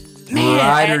 man,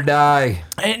 Ride or die.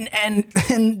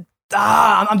 and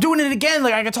I'm doing it again.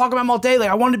 Like I could talk about him all day. Like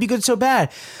I wanted to be good so bad,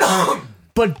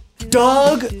 but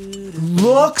Doug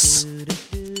looks,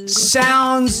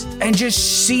 sounds, and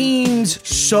just seems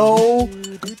so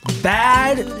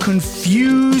bad,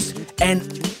 confused, and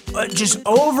just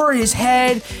over his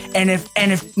head. And if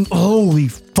holy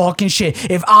fucking shit,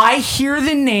 if I hear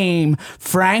the name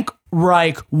Frank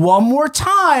Reich one more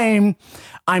time,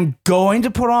 I'm going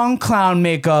to put on clown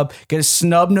makeup, get a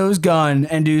snub-nosed gun,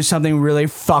 and do something really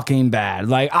fucking bad.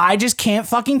 Like, I just can't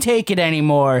fucking take it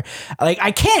anymore. Like,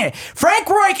 I can't. Frank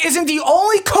Reich isn't the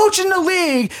only coach in the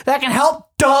league that can help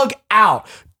Doug out.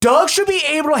 Doug should be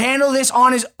able to handle this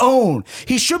on his own.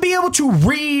 He should be able to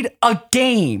read a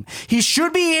game. He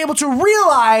should be able to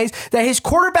realize that his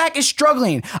quarterback is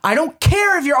struggling. I don't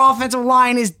care if your offensive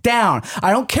line is down. I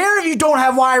don't care if you don't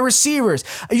have wide receivers.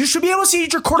 You should be able to see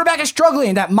that your quarterback is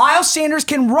struggling, that Miles Sanders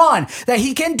can run, that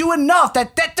he can do enough,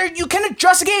 that you can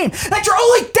adjust the game, that you're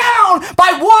only down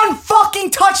by one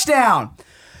fucking touchdown.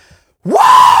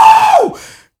 Whoa!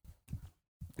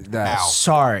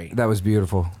 Sorry. That was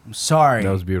beautiful. I'm sorry.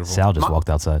 That was beautiful. Sal just walked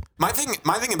outside. My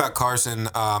thing about Carson,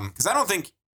 because I don't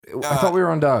think. I thought we were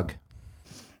on Doug.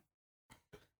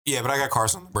 Yeah, but I got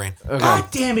Carson on the brain. Okay. God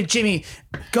damn it, Jimmy.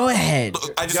 Go ahead.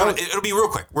 Look, I just want it'll be real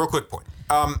quick point.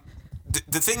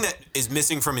 The thing that is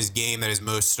missing from his game that is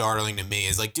most startling to me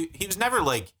is like, dude, he was never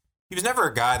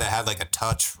a guy that had like a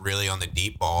touch really on the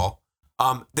deep ball.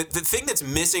 The thing that's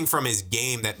missing from his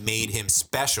game that made him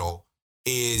special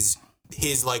is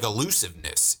his like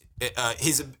elusiveness.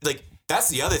 His like that's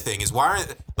the other thing is why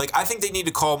aren't like I think they need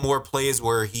to call more plays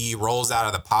where he rolls out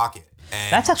of the pocket. And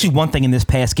That's actually one thing in this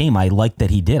past game I liked that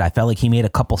he did. I felt like he made a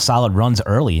couple solid runs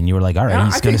early, and you were like, all right,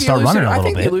 he's going to start running a I little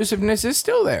think bit. the elusiveness is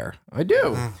still there. I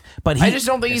do. But I just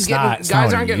don't think he's getting It's not guys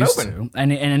what aren't he getting used open. to.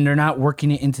 And they're not working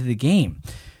it into the game.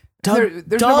 Doug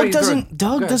There's nobody doesn't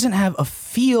Go ahead. doesn't have a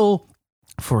feel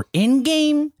for in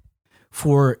game,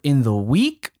 for in the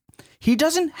week. He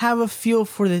doesn't have a feel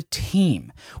for the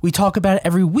team. We talk about it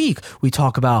every week. We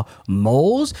talk about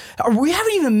Moles. We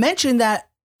haven't even mentioned that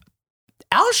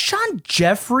Alshon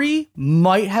Jeffrey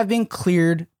might have been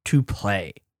cleared to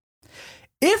play.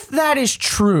 If that is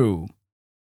true,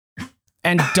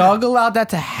 and Doug allowed that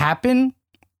to happen,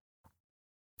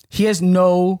 he has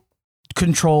no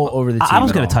control over the team. I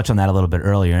was at going all. to touch on that a little bit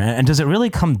earlier. And does it really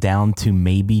come down to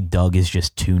maybe Doug is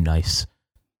just too nice?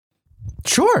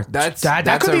 Sure, That's that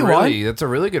that's could a be really one. that's a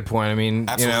really good point. I mean,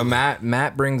 Absolutely.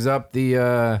 Matt brings up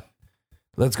the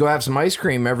let's go have some ice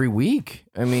cream every week.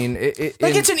 I mean,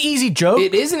 It's an easy joke.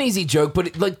 it is an easy joke,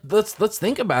 but let's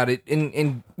think about it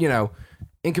in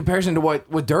comparison to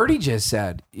what Dirty just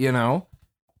said, and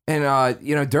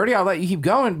Dirty, I'll let you keep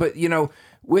going, but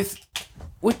with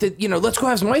the let's go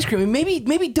have some ice cream.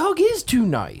 Maybe Doug is too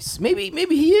nice. Maybe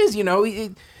he is.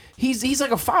 He's like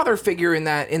a father figure in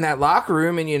that locker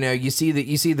room, and you see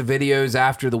the videos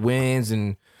after the wins,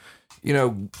 and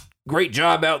great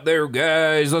job out there,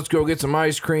 guys. Let's go get some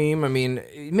ice cream. I mean,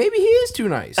 maybe he is too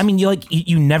nice. I mean,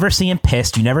 you never see him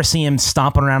pissed. You never see him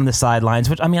stomping around the sidelines,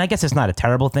 which, I mean, I guess it's not a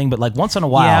terrible thing, but like once in a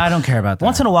while. Yeah, I don't care about that.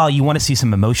 Once in a while, you want to see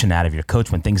some emotion out of your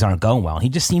coach when things aren't going well. And he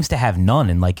just seems to have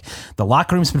none. And like the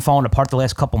locker room's been falling apart the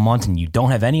last couple months, and you don't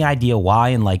have any idea why.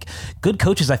 And like good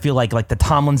coaches, I feel like the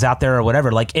Tomlins out there or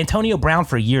whatever, like Antonio Brown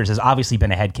for years has obviously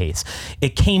been a head case.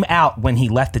 It came out when he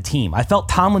left the team. I felt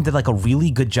Tomlin did like a really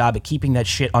good job at keeping that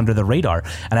shit under the the radar.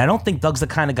 And I don't think Doug's the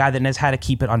kind of guy that knows how to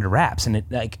keep it under wraps. And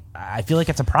I feel like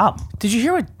it's a problem. Did you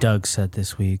hear what Doug said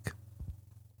this week?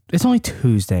 It's only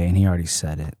Tuesday, and he already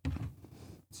said it.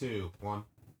 2, 1.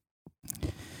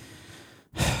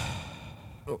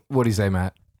 What do you say,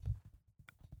 Matt?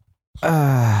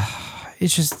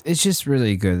 It's just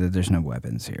really good that there's no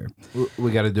weapons here.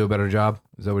 We got to do a better job.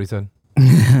 Is that what he said?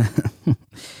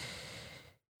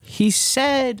 He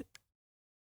said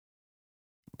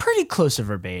pretty close to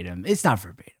verbatim. It's not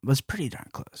verbatim, but it's pretty darn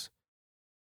close.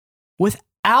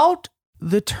 Without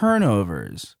the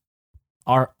turnovers,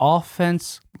 our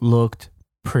offense looked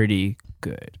pretty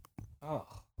good.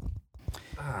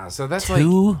 So that's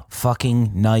Too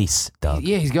fucking nice, Doug.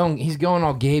 yeah, he's going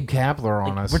all Gabe Kapler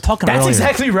on us. We're talking That's earlier.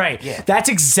 exactly right. Yeah. That's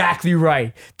exactly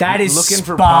right. That is looking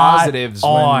for spot positives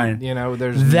on. when,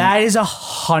 there's That is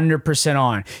 100%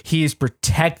 on. He is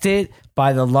protected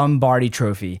by the Lombardi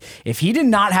Trophy. If he did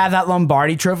not have that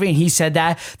Lombardi Trophy and he said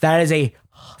that is a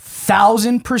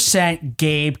 1,000%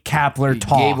 Gabe Kapler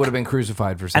talk. Gabe would have been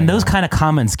crucified for saying And those that. kind of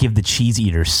comments give the cheese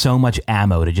eater so much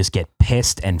ammo to just get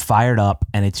pissed and fired up.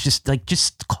 And it's just like,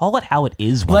 just call it how it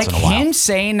is once Like in a while. him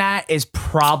saying that is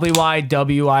probably why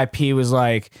WIP was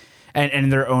like,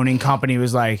 and their owning company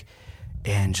was like,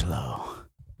 Angelo,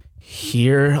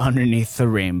 here underneath the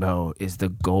rainbow is the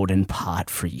golden pot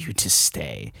for you to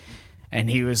stay. And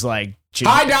he was like,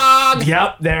 Hi, dog.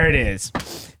 Yep, there it is.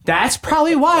 That's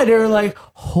probably why they're like,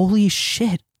 holy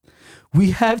shit, we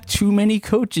have too many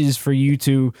coaches for you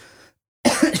to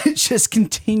just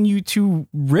continue to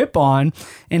rip on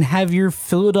and have your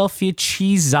Philadelphia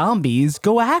cheese zombies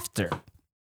go after.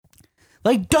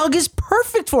 Like, Doug is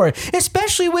perfect for it,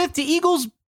 especially with the Eagles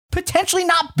potentially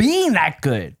not being that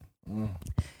good.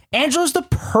 Angelo's the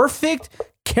perfect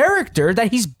character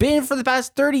that he's been for the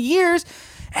past 30 years,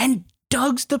 and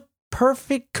Doug's the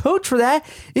perfect coach for that,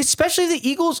 especially if the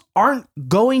Eagles aren't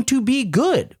going to be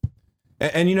good.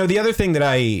 And the other thing that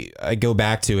I go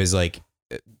back to is like,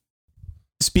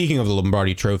 speaking of the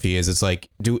Lombardi Trophy, is it's like,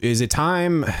 is it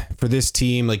time for this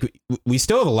team? Like, we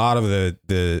still have a lot of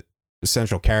the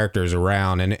central characters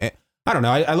around, and I don't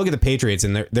know. I look at the Patriots,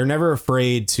 and they're never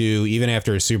afraid to, even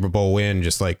after a Super Bowl win,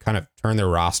 just like kind of turn their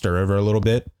roster over a little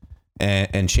bit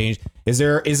and change. Is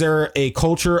there a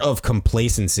culture of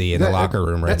complacency in the locker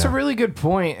room right That's now? a really good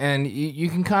point, and you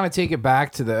can kind of take it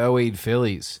back to the 08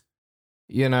 Phillies.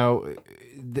 They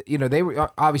were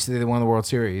obviously they won the World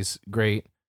Series, great,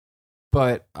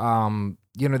 but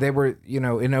they were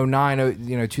in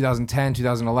 09, 2010,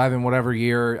 2011, whatever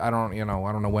year, I don't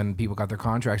know when people got their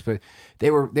contracts, but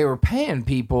they were paying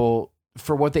people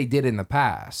for what they did in the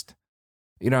past.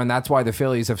 And that's why the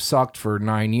Phillies have sucked for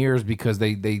 9 years, because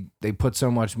they put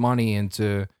so much money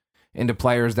into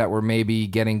players that were maybe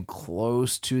getting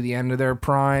close to the end of their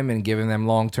prime and giving them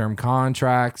long-term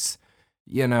contracts,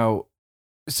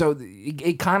 so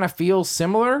it kind of feels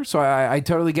similar. So I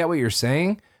totally get what you're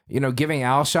saying. Giving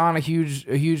Alshon a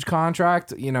huge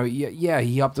contract,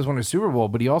 he helped us win a Super Bowl,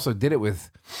 but he also did it with,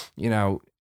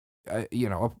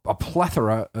 a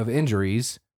plethora of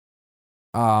injuries.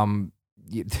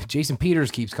 Jason Peters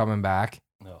keeps coming back.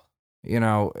 I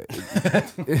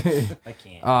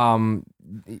can't.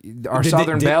 Our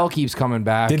Southern Belle keeps coming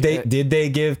back. Did they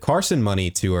give Carson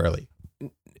money too early?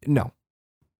 No,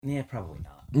 Yeah, probably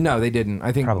not. no, they didn't.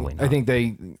 I think Probably not. I think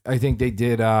they did. I think they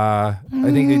did.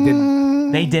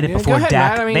 They did it Yeah, before go ahead,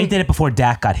 Dak. Matt. I mean- They did it before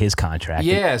Dak got his contract.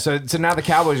 Yeah, so now the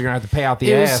Cowboys are gonna have to pay out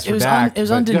the ass for Dak. It was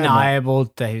but go ahead, Matt.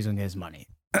 undeniable that he was going to get his money.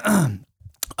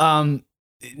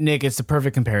 Nick, it's the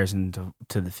perfect comparison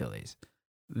to the Phillies.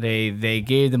 They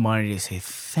gave the money to say,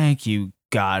 thank you,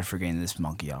 God, for getting this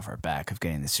monkey off our back of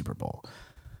getting the Super Bowl.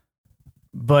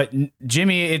 But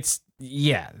Jimmy,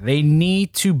 they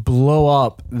need to blow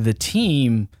up the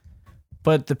team,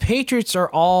 but the Patriots are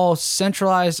all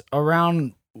centralized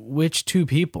around which two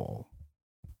people?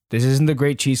 This isn't the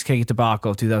great cheesecake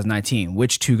debacle of 2019.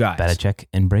 Which two guys? Belichick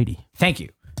and Brady. Thank you.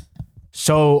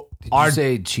 So Did you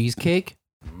say cheesecake?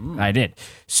 I did.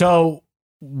 So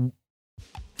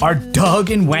are Doug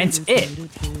and Wentz it?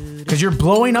 Because you're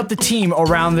blowing up the team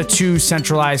around the two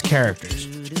centralized characters.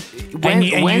 And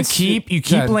you keep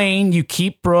Lane, you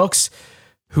keep Brooks,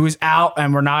 who's out,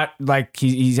 and we're not like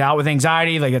he's out with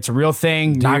anxiety. Like, it's a real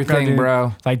thing. Do your thing,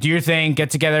 bro. Like, do your thing. Get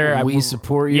together. We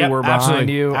support you. Yep, We're behind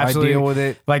absolutely, you. absolutely. I deal with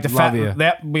it. Like the Love fact you.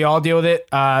 that we all deal with it,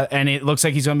 and it looks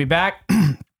like he's gonna be back.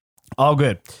 All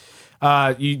good.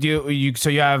 So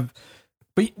you have,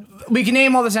 but we can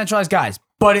name all the centralized guys,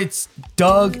 but it's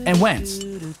Doug and Wentz.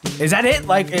 Is that it?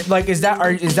 Is that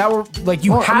where, like,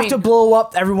 you have to blow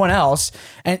up everyone else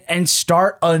and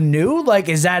start anew? Like,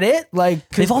 is that it? Like,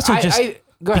 They've also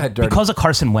Go ahead, Dirty. Because of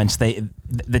Carson Wentz,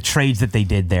 the trades that they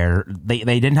did there, they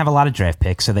didn't have a lot of draft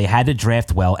picks, so they had to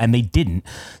draft well, and they didn't.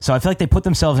 So I feel like they put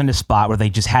themselves in a spot where they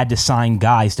just had to sign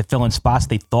guys to fill in spots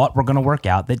they thought were going to work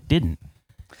out that didn't.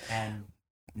 And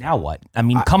now what? I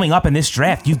mean, coming up in this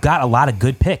draft, you've got a lot of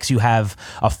good picks. You have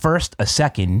a first, a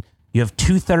second. You have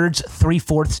 2/3,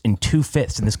 3/4, and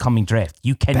 2/5 in this coming draft.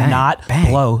 You cannot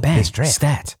blow this draft.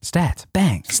 Stats,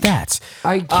 bang, stats.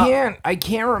 I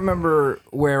can't remember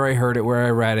where I heard it, where I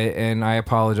read it, and I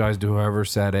apologize to whoever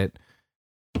said it.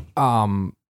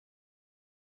 The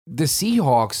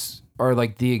Seahawks are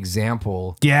like the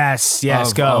example Yes,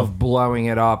 go. of blowing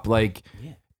it up. Like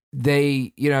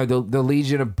they, the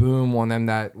Legion of Boom won them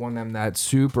that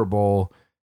Super Bowl,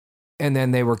 and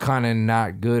then they were kind of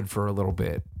not good for a little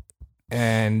bit.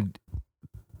 And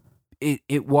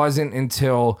it wasn't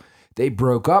until they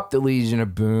broke up the Legion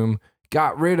of Boom,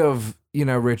 got rid of,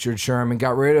 Richard Sherman,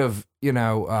 got rid of,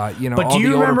 all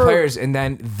the older players. And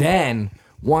then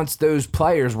once those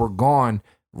players were gone,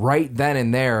 right then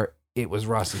and there, it was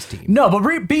Russ's team. No, but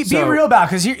be real about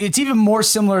it, because it's even more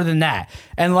similar than that.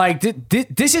 And like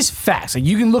this is facts. Like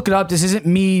you can look it up. This isn't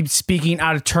me speaking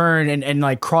out of turn and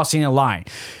like crossing a line.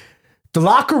 The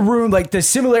locker room, like the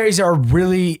similarities are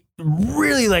really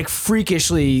like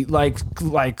freakishly like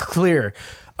clear.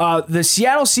 The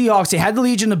Seattle Seahawks, they had the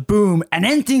Legion of Boom, and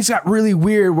then things got really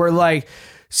weird where like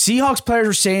Seahawks players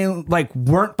were saying like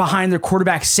weren't behind their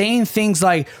quarterback, saying things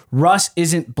like Russ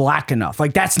isn't black enough.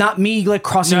 Like that's not me like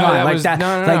crossing line like that.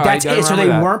 That's it. So they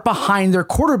weren't behind their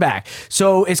quarterback.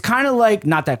 So it's kind of like,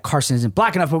 not that Carson isn't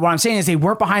black enough, but what I'm saying is they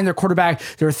weren't behind their quarterback.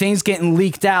 There were things getting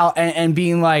leaked out and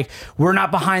being like, we're not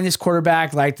behind this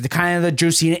quarterback, like the kind of the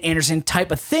Josina Anderson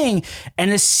type of thing. And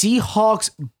the Seahawks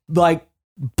like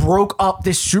broke up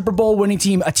this Super Bowl winning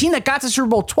team, a team that got to Super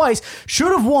Bowl twice,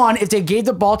 should have won if they gave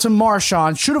the ball to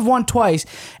Marshawn, should have won twice,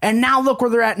 and now look where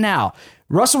they're at now.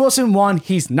 Russell Wilson won.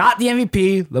 He's not the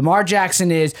MVP. Lamar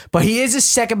Jackson is, but he is a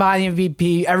second behind the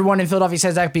MVP. Everyone in Philadelphia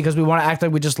says that because we want to act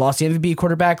like we just lost the MVP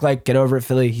quarterback. Like, get over it,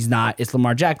 Philly. He's not. It's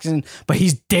Lamar Jackson, but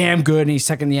he's damn good, and he's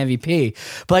second in the MVP.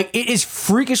 But like, it is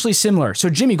freakishly similar. So,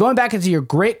 Jimmy, going back into your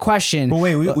great question. Well,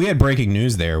 wait, we had breaking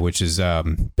news there, which is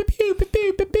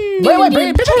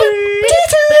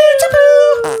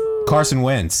Carson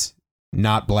Wentz,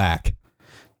 not black.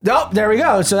 Oh, there we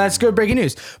go. So that's good breaking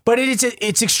news. But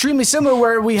it's extremely similar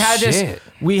where we had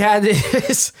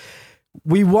this.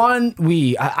 We won.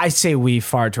 I say we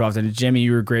far too often. Jimmy,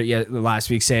 you were great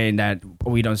last week saying that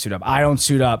we don't suit up. I don't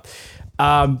suit up.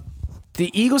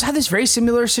 The Eagles had this very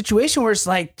similar situation where it's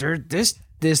like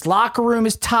this locker room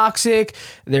is toxic.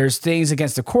 There's things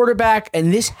against the quarterback,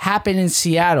 and this happened in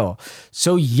Seattle.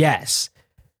 So yes,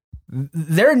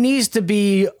 there needs to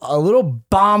be a little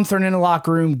bomb thrown in the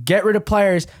locker room, get rid of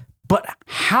players. But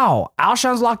how?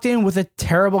 Alshon's locked in with a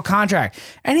terrible contract,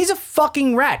 and he's a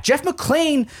fucking rat. Jeff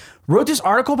McClain wrote this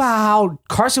article about how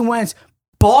Carson Wentz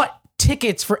bought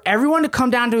tickets for everyone to come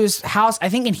down to his house, I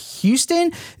think in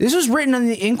Houston. This was written on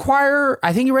the Inquirer.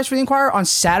 I think he writes for the Inquirer on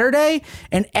Saturday,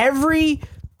 and every...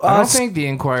 I don't think the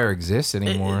Inquirer exists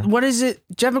anymore. What is it?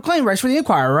 Jeff McClain writes for the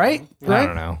Inquirer, right? I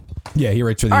don't know. Yeah, he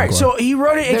writes for the All Inquirer. right, so he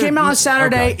wrote it. It came out on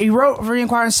Saturday. Okay. He wrote for the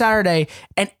Inquirer on Saturday,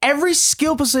 and every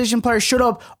skill position player showed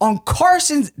up on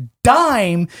Carson's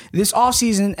dime this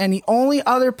offseason, and the only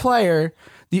other player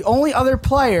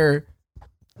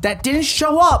that didn't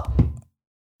show up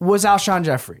was Alshon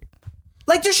Jeffrey.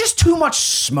 Like, there's just too much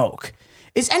smoke.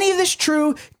 Is any of this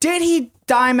true? Did he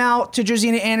dime out to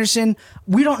Josina Anderson?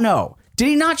 We don't know. Did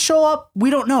he not show up?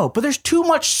 We don't know. But there's too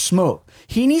much smoke.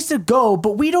 He needs to go,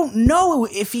 but we don't know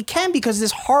if he can because of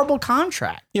this horrible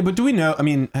contract. Yeah, but do we know? I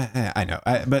mean, I know,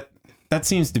 but that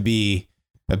seems to be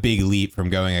a big leap from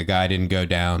going a guy didn't go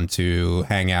down to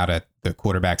hang out at the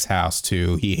quarterback's house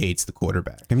to he hates the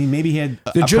quarterback. I mean, maybe he had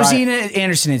the Josina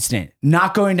Anderson incident,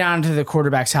 not going down to the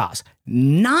quarterback's house,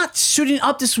 not suiting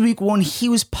up this week when he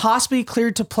was possibly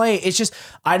cleared to play. It's just,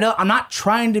 I know I'm not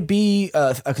trying to be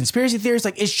a conspiracy theorist.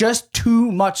 Like, it's just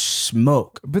too much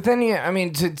smoke. But then, yeah, I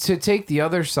mean, to take the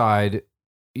other side,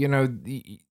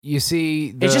 you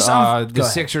see the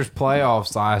Sixers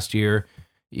playoffs last year.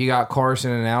 You got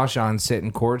Carson and Alshon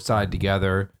sitting courtside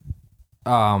together.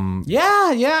 I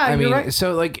mean, right.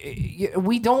 So like,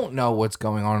 we don't know what's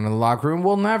going on in the locker room.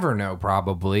 We'll never know,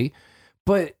 probably.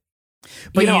 But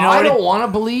I don't want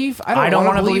to believe. I don't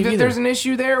want to believe that there's an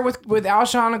issue there with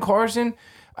Alshon and Carson.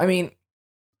 I mean,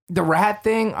 the rat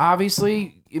thing,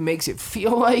 obviously, it makes it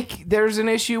feel like there's an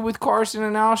issue with Carson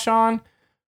and Alshon.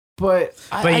 But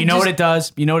you know what it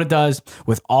does? You know what it does?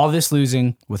 With all this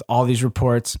losing, with all these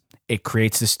reports, it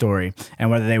creates the story.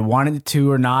 And whether they wanted it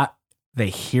to or not, they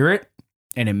hear it,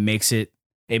 and it makes it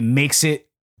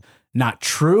not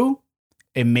true,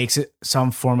 it makes it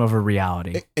some form of a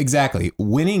reality. Exactly.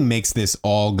 Winning makes this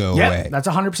all go away. That's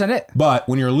 100% it. But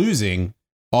when you're losing,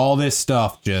 all this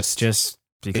stuff just Just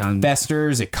it become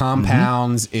festers, it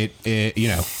compounds, it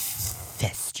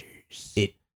Festers.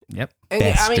 Yep. And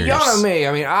I mean, y'all know Festers. me.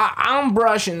 I mean, I'm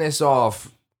brushing this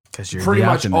off Because you're pretty the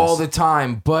much optimist. all the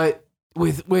time. But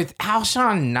with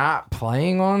Alshon not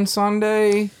playing on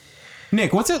Sunday,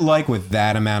 Nick, what's it like with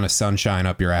that amount of sunshine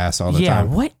up your ass all the Yeah,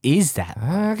 time? what is that?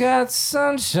 I got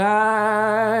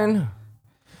sunshine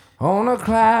on a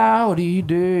cloudy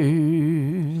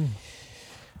day.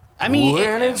 I mean,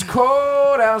 When it's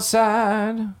cold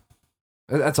outside.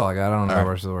 That's all I got. I don't know the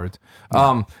rest of the words.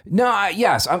 I'm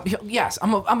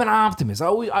an optimist. I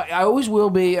always will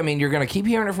be. I mean, you're gonna keep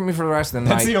hearing it from me for the rest of the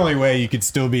That's night. the only way you could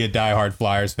still be a diehard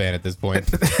Flyers fan at this point.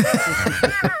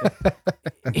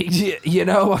 You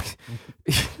know,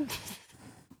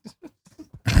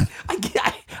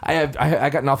 I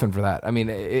got nothing for that. I mean,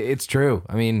 it's true.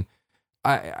 I mean,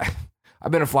 I've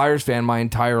been a Flyers fan my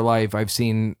entire life. I've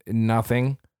seen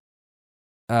nothing.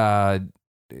 We'll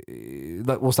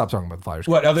stop talking about the Flyers.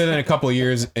 What, other than a couple of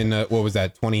years in what was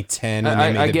that, 2010? when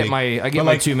they made I the get big- my but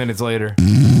like, 2 minutes later.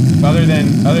 other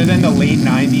than the late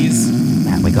 90s.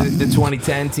 Matt, wake up. The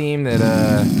 2010 team that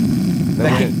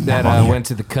went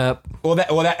to the Cup.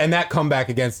 That comeback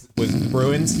against was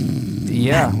Bruins.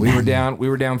 Yeah, we were down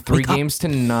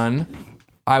 3-0.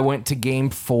 I went to game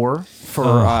 4 for do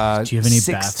you have any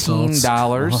bath salts? I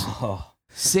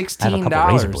 $16. have a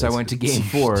couple razor I blades. went to game Do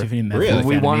 4. you have any Really?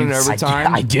 We won in methamphetamines?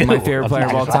 overtime. I do. My favorite player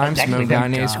of all time, Simone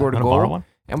Gagne, God. scored a Wanna borrow goal, one?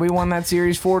 and we won that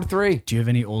series 4-3, Do you have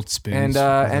any old spoons?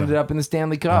 and ended up in the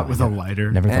Stanley Cup. with a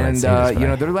lighter. Never thought I'd And say this,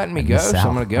 but they're letting me I go, missed so I'm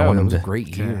out. gonna I go. want And it was them a to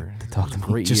great year. talk to me.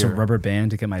 Great Just year. a rubber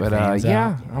band to get my But veins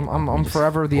yeah, out. I'm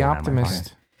forever the pull it out of my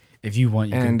optimist. If you want,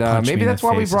 you And can punch maybe me in that's the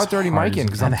why we face brought as Dirty hard Mike as in, you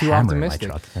because I I'm have a too hammer in my optimistic.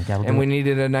 truck. Think that'll And do we it?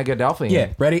 needed a Negadelphian. Yeah,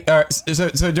 ready? All right,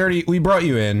 so Dirty, we brought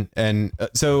you in, and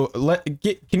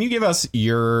can you give us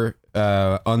your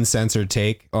uncensored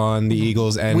take on the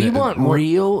Eagles? And We want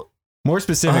real, more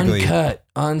specifically, uncut,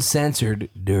 uncensored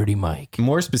Dirty Mike.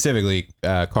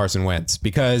 Carson Wentz,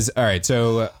 because all right,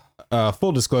 so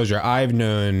full disclosure, I've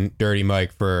known Dirty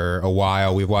Mike for a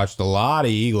while. We've watched a lot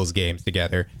of Eagles games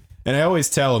together, and I always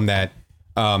tell him that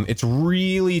it's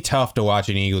really tough to watch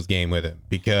an Eagles game with him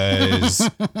because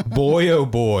boy oh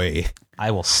boy,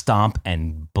 I will stomp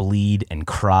and bleed and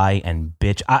cry and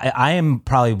bitch. I am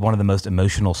probably one of the most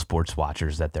emotional sports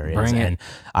watchers that there is. Bring it. And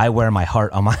I wear my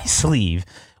heart on my sleeve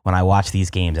when I watch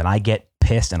these games, and I get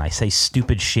pissed and I say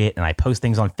stupid shit and I post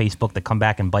things on Facebook that come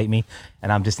back and bite me,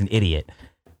 and I'm just an idiot.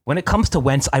 When it comes to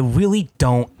Wentz, I really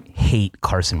don't hate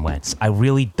Carson Wentz. I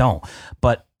really don't.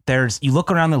 But you look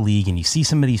around the league and you see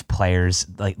some of these players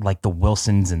like the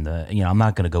Wilsons and I'm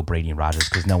not going to go Brady and Rodgers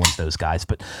because no one's those guys,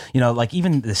 but like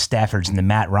even the Staffords and the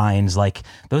Matt Ryans, like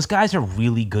those guys are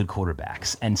really good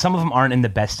quarterbacks, and some of them aren't in the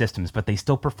best systems, but they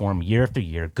still perform year after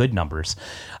year, good numbers.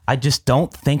 I just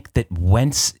don't think that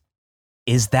Wentz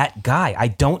is that guy. I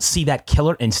don't see that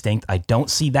killer instinct. I don't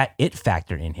see that it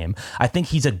factor in him. I think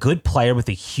he's a good player with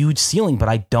a huge ceiling, but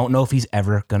I don't know if he's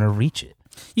ever going to reach it.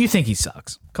 You think he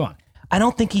sucks? Come on. I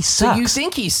don't think he sucks. So you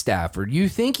think he's Stafford? You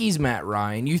think he's Matt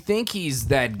Ryan? You think he's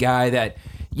that guy that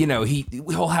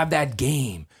he'll have that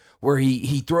game where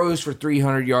he throws for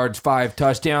 300 yards, 5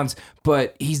 touchdowns,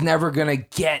 but he's never gonna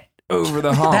get over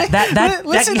the hump.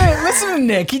 Listen to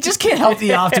Nick. He just can't help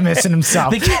the optimist in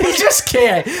himself. He just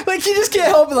can't. Like, he just can't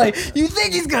help it. Like, you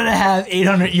think he's going to have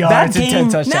 800 yards and 10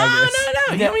 touchdowns?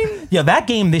 No. Yeah, yeah, that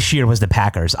game this year was the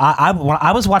Packers. When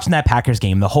I was watching that Packers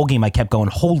game, the whole game I kept going,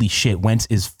 holy shit, Wentz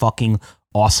is fucking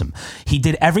awesome. He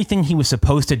did everything he was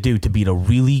supposed to do to beat a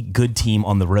really good team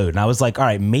on the road. And I was like, all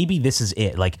right, maybe this is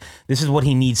it. Like, this is what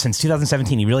he needs. Since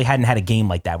 2017, he really hadn't had a game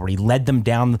like that where he led them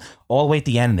down all the way at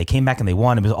the end and they came back and they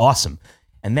won. It was awesome.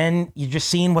 And then you're just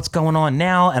seeing what's going on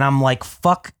now, and I'm like,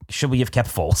 fuck, should we have kept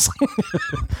Foles?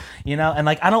 And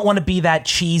like, I don't want to be that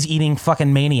cheese-eating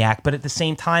fucking maniac, but at the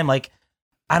same time, like,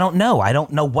 I don't know. I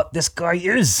don't know what this guy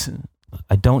is.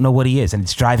 I don't know what he is, and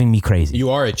it's driving me crazy. you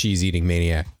are a cheese eating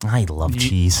maniac. I love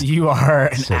cheese. You are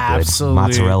an So good. absolute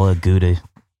Mozzarella, Gouda.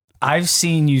 I've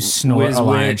seen you snort Whiz a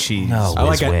line wit. of cheese. No, I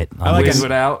like Whiz-Wit. I like Whiz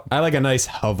it out. I like a nice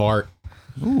Havart.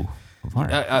 Ooh.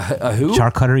 Who?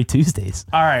 Charcuterie Tuesdays.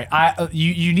 All right,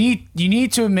 you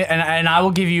need to admit, and I will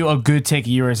give you a good take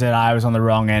of yours that I was on the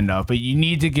wrong end of, but you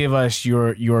need to give us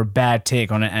your bad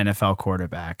take on an NFL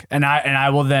quarterback, and I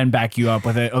will then back you up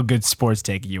with a good sports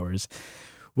take of yours.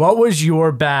 What was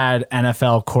your bad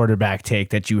NFL quarterback take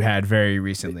that you had very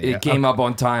recently? It came up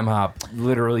on Time Hop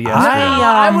literally No, yesterday.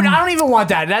 I don't even want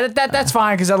that. That's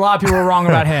fine because a lot of people were wrong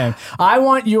about him. I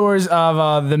want yours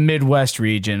of the Midwest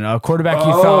region, a quarterback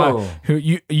you thought who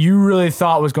you really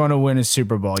thought was going to win a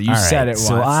Super Bowl. You said it once.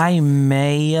 So I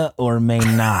may or may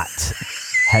not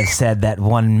have said that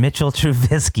one Mitchell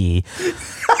Trubisky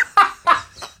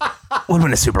would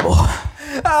win a Super Bowl.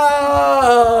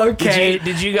 Oh, okay.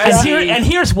 Did you guys see? And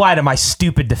here's why to my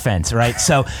stupid defense, right?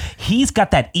 So he's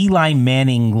got that Eli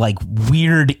Manning like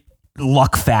weird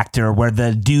luck factor where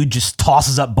the dude just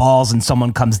tosses up balls and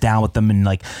someone comes down with them, and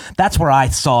like that's where I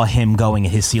saw him going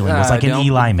at his ceiling. It was like an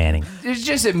Eli Manning.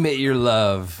 Just admit your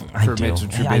love for do. Mitchell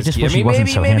Trubisky. I just wish he wasn't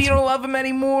so maybe you handsome. don't love him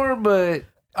anymore, but.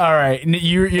 All right. Did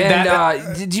you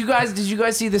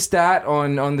guys see the stat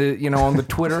on the on the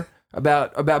Twitter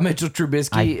about Mitchell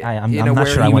Trubisky? I'm where not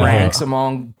sure I he went ahead. ranks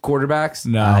among quarterbacks.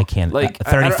 No. I can't. Like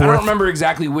I 34th. don't remember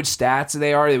exactly which stats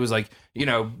they are. It was like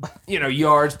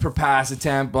yards per pass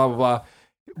attempt, blah blah blah.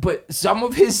 But some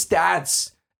of his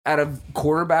stats out of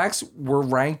quarterbacks were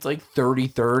ranked like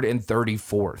 33rd and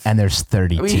 34th. And there's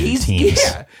 32 he's- teams.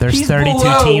 yeah, There's he's 32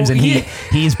 below. teams, and Yeah.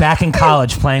 he's back in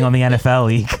college playing on the NFL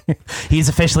league. He's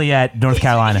officially at North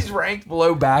Carolina. He's ranked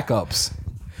below backups.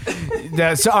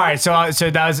 All right. So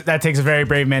that takes a very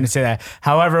brave man to say that.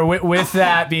 However, with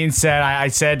that being said, I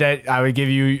said that I would give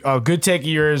you a good take of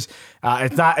yours.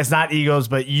 It's not Eagles,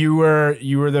 but you were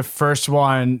the first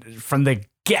one from the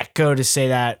get-go to say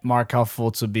that Markelle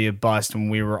Fultz would be a bust, when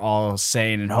we were all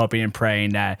saying and hoping and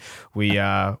praying that we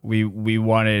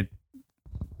wanted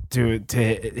to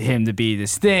him to be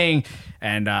this thing,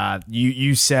 and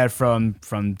you said from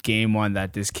game one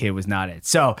that this kid was not it.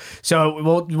 So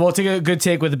we'll take a good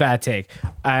take with a bad take,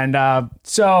 and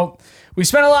so we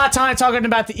spent a lot of time talking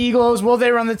about the Eagles. Will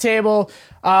they run the table?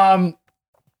 All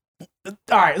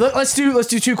right, let's do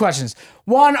two questions.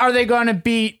 One, are they going to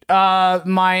beat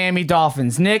Miami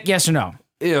Dolphins? Nick, yes or no?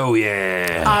 Oh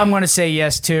yeah. I'm going to say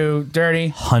yes too. Dirty.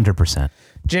 100%.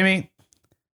 Jimmy?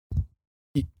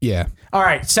 Yeah. All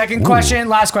right, second question,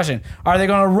 last question. Are they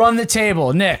going to run the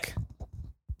table? Nick?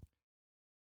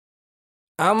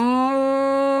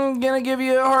 I'm gonna give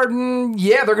you a hard.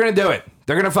 Yeah, they're gonna do it.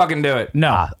 They're gonna fucking do it.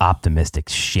 No. Optimistic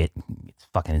shit. It's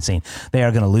fucking insane. They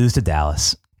are going to lose to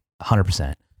Dallas.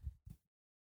 100%.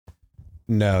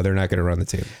 No, they're not going to run the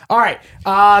table. All right,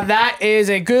 that is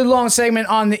a good long segment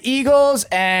on the Eagles,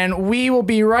 and we will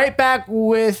be right back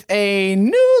with a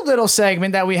new little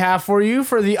segment that we have for you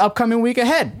for the upcoming week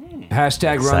ahead.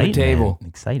 Hashtag run the Exciting, table. man.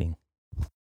 Exciting.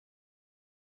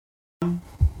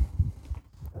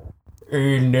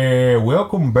 And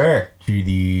welcome back to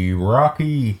the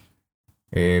Rocky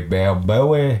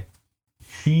Balboa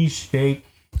cheesesteak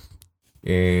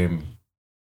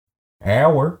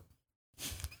hour.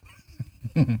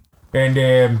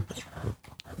 And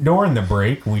during the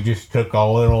break, we just took a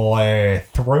little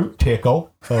throat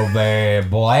tickle of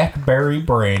blackberry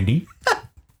brandy.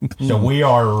 So we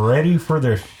are ready for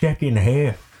the second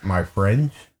half, my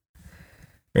friends.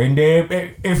 And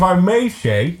if I may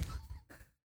say,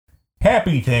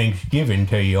 happy Thanksgiving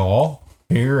to you all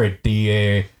here at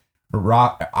the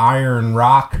Iron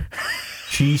Rock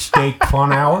Cheesesteak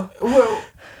Fun Hour.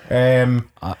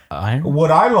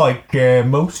 What I like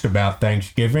most about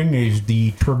Thanksgiving is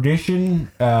the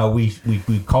tradition,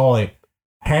 we call it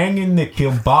hanging the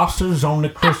kielbasa's on the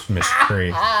Christmas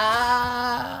tree.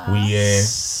 We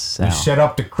set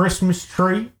up the Christmas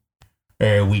tree,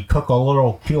 we cook a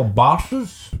little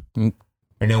kielbasa's, and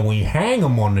then we hang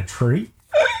them on the tree,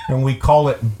 and we call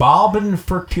it bobbing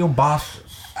for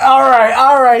kielbasa's. All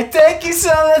right. Thank you,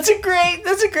 Sal. That's a great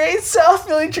South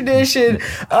Philly tradition.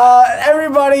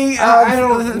 Everybody,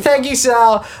 thank you,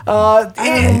 Sal.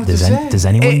 Does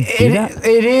anyone do that?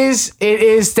 It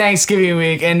is Thanksgiving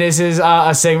week, and this is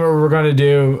a segment we're going to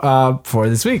do for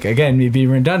this week. Again, me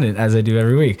being redundant as I do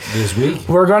every week. This week?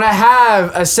 We're going to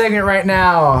have a segment right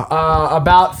now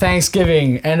about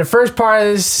Thanksgiving, and the first part of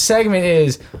this segment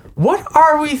is, what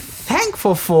are we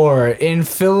thankful for in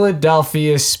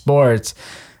Philadelphia sports?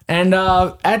 And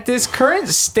at this current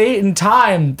state and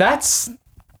time, that's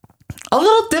a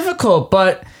little difficult.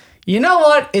 But you know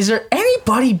what? Is there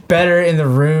anybody better in the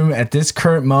room at this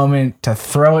current moment to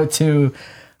throw it to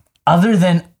other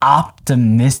than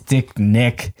optimistic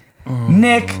Nick?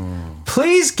 Nick,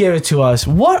 please give it to us.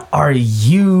 What are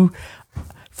you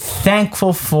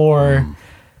thankful for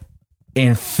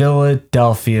in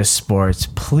Philadelphia sports?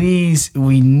 Please,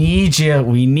 we need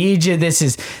you. This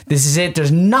is it.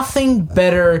 There's nothing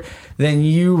better than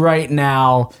you right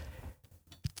now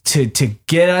to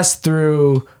get us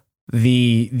through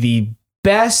the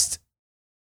best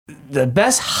the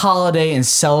best holiday in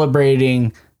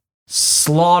celebrating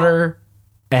slaughter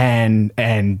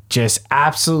and just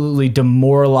absolutely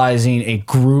demoralizing a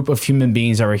group of human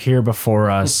beings that were here before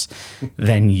us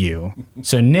than you.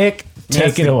 So Nick,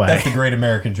 take it away. That's the great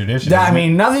American tradition. I isn't it?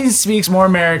 mean, nothing speaks more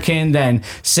American than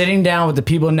sitting down with the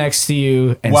people next to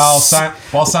you and while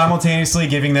simultaneously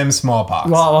giving them smallpox.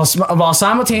 while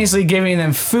simultaneously giving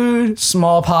them food,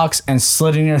 smallpox, and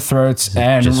slitting their throats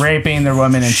and raping their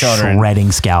women and children.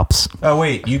 Shredding scalps. Oh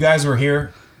wait, you guys were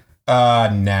here?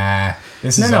 Nah.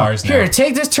 This is ours now. Here,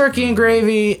 take this turkey and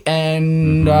gravy,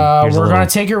 and we're gonna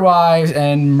take your wives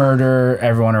and murder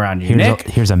everyone around you.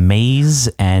 Here's a maze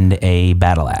and a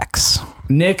battle axe.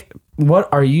 Nick, what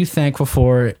are you thankful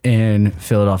for in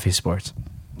Philadelphia sports?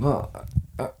 Well,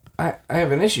 I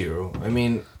have an issue. I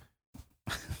mean,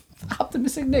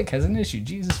 Optimistic Nick has an issue.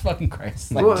 Jesus fucking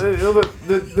Christ! well,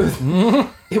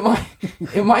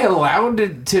 am I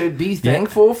allowed to be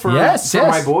thankful for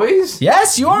my boys?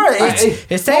 Yes, you are. It's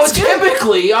Well, Thanksgiving.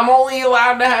 typically I'm only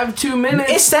allowed to have 2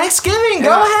 minutes. It's Thanksgiving.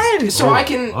 Go ahead. So I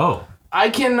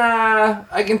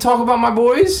can talk about my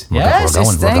boys. Yes, We're it's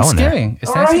going there. Thanksgiving. It's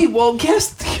All Thanksgiving. right. Well,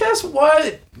 guess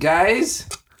what, guys?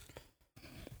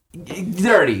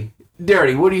 Dirty.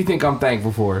 What do you think I'm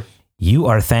thankful for? You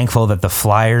are thankful that the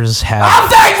Flyers have I'm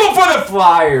thankful for the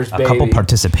Flyers, baby. a couple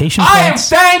participation I am points.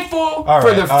 thankful All for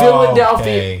right. the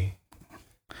Philadelphia. Okay.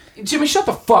 Jimmy, shut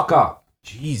the fuck up.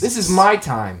 Jesus. This is my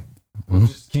time. Can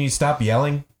you stop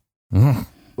yelling?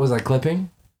 Was I clipping?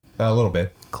 A little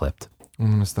bit. Clipped. I'm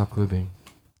gonna stop clipping.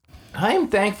 I am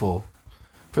thankful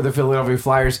for the Philadelphia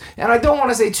Flyers, and I don't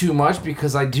want to say too much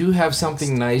because I do have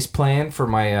something nice planned for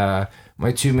my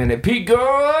my 2-minute peak.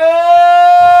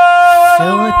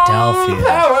 Philadelphia.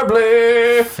 Power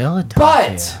play. Philadelphia.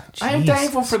 But I am Jeez.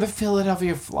 thankful for the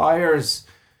Philadelphia Flyers.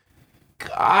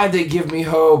 God, they give me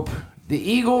hope. The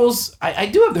Eagles, I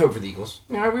do have the hope for the Eagles.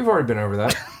 You know, we've already been over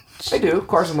that. I do.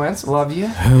 Carson Wentz, love you.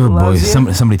 Oh boy, Loves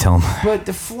you. somebody tell him. But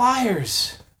the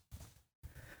Flyers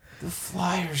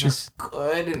are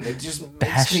good, and it just makes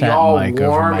bash me that all mic over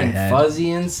warm my and head.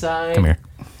 fuzzy inside. Come here.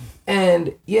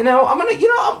 And I'm gonna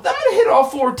hit all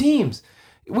 4 teams.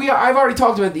 I've already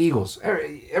talked about the Eagles.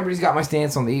 Everybody's got my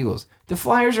stance on the Eagles. The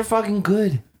Flyers are fucking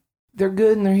good. They're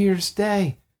good, and they're here to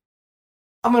stay.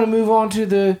 I'm gonna move on to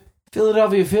the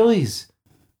Philadelphia Phillies.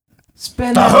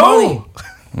 Spend that money.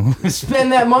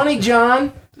 Spend that money,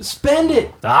 John. Spend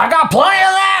it. I got plenty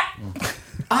of that.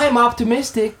 I'm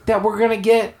optimistic that we're gonna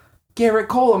get Garrett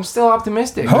Cole. I'm still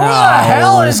optimistic. Who the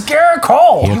hell is Garrett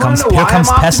Cole? Here wanna comes know why I'm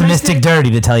pessimistic optimistic?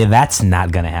 Dirty to tell you that's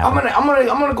not gonna happen. I'm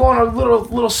gonna go on a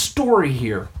little story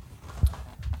here.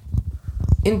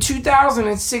 In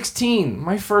 2016,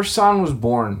 my first son was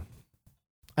born.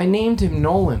 I named him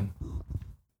Nolan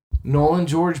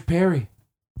George Perry.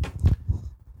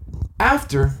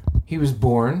 After he was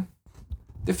born,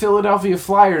 the Philadelphia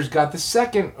Flyers got the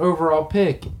 2nd overall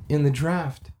pick in the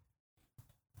draft.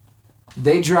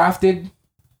 They drafted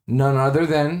none other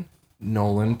than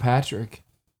Nolan Patrick.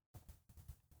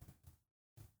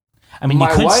 I mean, you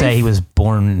my could wife- say he was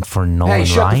born for Nolan Hey,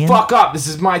 shut Ryan. the fuck up. This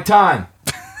is my time.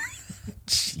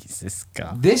 Jesus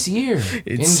God. This year,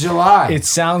 in It's- July. It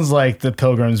sounds like the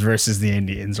Pilgrims versus the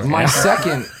Indians right My now.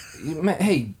 second,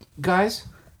 hey guys,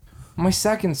 my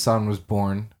second son was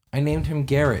born. I named him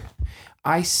Garrett.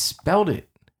 I spelled it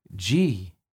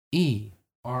Gerrit.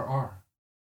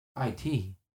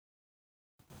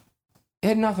 It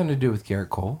had nothing to do with Garrett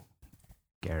Cole,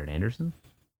 Garrett Anderson.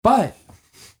 but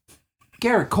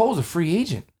Garrett Cole's a free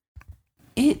agent.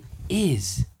 It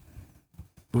is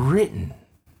written.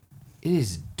 It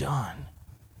is done.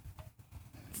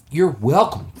 You're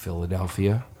welcome,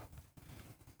 Philadelphia.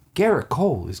 Garrett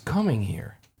Cole is coming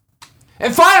here.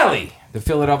 And finally, the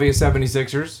Philadelphia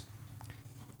 76ers.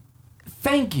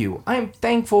 Thank you. I'm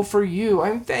thankful for you.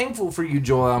 I'm thankful for you,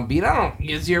 Joel Embiid. I don't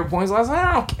get 0 points last night.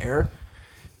 I don't care.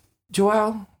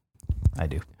 Joel, I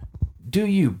do. do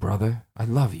you, brother. I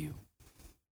love you.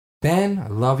 Ben, I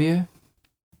love you.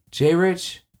 J.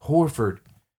 Rich, Horford.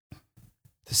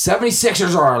 The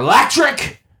 76ers are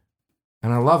electric.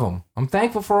 And I love them. I'm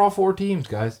thankful for all 4 teams,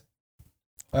 guys.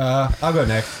 I'll go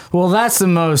next. Well, that's the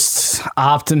most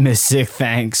optimistic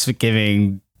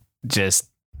Thanksgiving. Just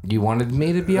You wanted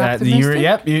me to be that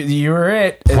optimistic? you were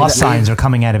it. Plus signs are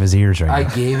coming out of his ears I right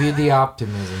now. gave you the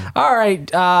optimism. All right,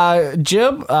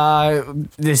 Jib.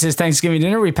 This is Thanksgiving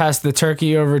dinner. We passed the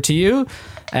turkey over to you,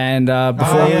 and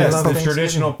before Yes, love the Thanksgiving.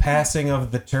 traditional passing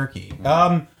of the turkey.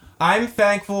 I'm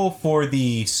thankful for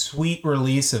the sweet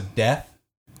release of death.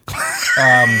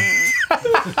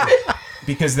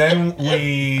 Because then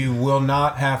we will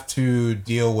not have to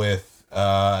deal with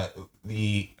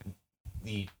the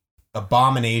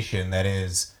abomination that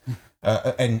is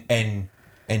and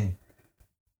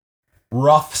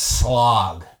rough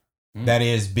slog that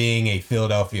is being a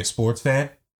Philadelphia sports fan.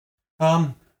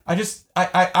 I'll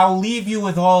leave you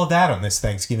with all of that on this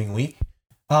Thanksgiving week.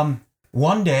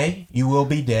 One day you will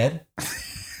be dead,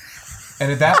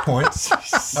 and at that point,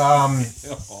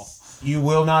 you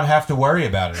will not have to worry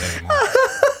about it anymore.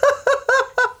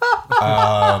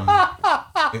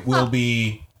 It will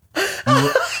be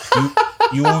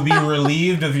you will be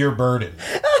relieved of your burden.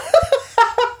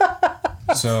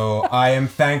 So I am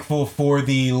thankful for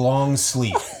the long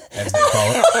sleep, as they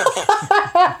call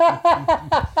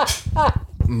it.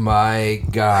 My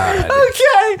God.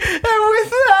 Okay, and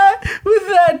with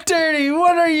that, Dirty,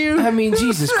 what are you? I mean,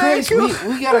 Jesus Christ, we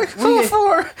gotta for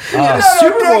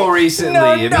Super Bowl recently. No,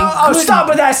 I mean, stop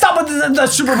with that. Stop with the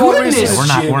Super Bowl Goodness,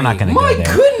 recently. We're not going to go My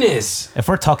there. goodness. If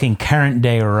we're talking current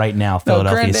day or right now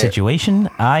Philadelphia current day. situation,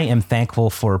 I am thankful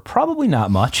for probably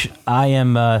not much. I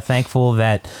am thankful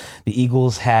that the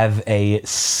Eagles have a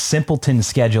simpleton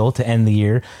schedule to end the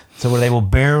year, so where they will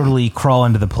barely crawl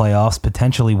into the playoffs,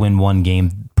 potentially win one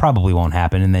game, probably won't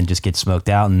happen, and then just get smoked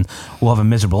out, and we'll have a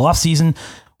miserable offseason.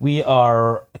 We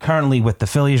are currently with the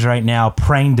Phillies right now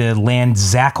praying to land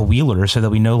Zach Wheeler so that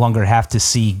we no longer have to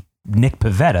see Nick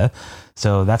Pivetta.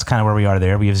 So that's kind of where we are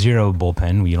there. We have zero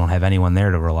bullpen. We don't have anyone there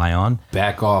to rely on.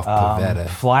 Back off, Pavetta.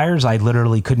 Flyers, I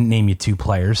literally couldn't name you two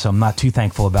players, so I'm not too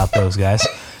thankful about those guys.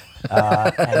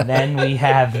 And then we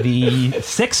have the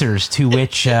Sixers, to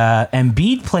which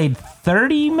Embiid played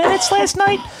 30 minutes last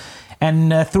night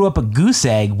and threw up a goose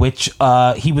egg, which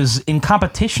he was in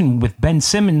competition with Ben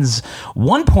Simmons'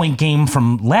 1-point game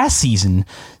from last season.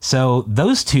 So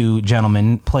those two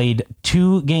gentlemen played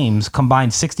 2 games,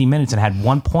 combined 60 minutes, and had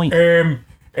 1 point.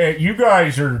 You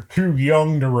guys are too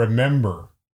young to remember,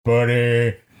 but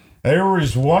there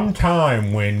was one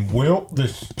time when Wilt the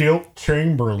Stilt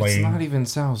Chamberlain, It's not even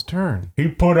Sal's turn. he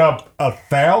put up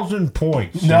 1,000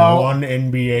 points No. in one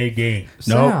NBA game.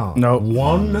 Sal. Nope.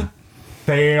 1,000.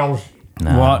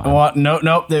 What?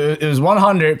 Nope. It was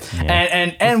 100.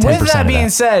 And with 10% that of being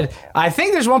that. said, I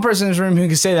think there's one person in this room who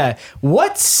can say that.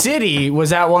 What city was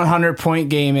that 100-point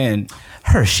game in?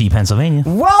 Hershey, Pennsylvania.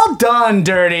 Well done,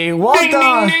 Dirty. Well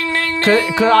done. ding,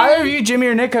 ding, Could either of you, Jimmy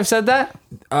or Nick, have said that?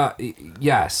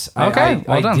 Yes. Okay,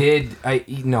 well I done.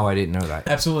 did. No, I didn't know that.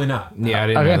 Absolutely not. Yeah, I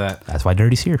didn't Okay. know that. That's why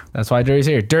Dirty's here. That's why Dirty's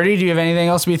here. Dirty, do you have anything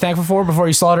else to be thankful for before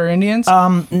you slaughter Indians?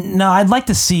 No, I'd like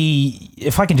to see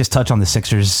if I can just touch on the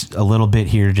Sixers a little bit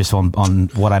here, just on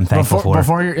what I'm thankful for.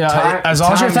 Before you're, Time- as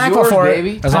long as you're time's thankful yours, for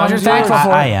baby. it. As long as you're Time's yours.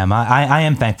 thankful for I it. am. I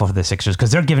am thankful for the Sixers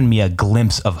because they're giving me a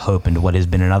glimpse of hope into what has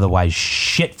been an otherwise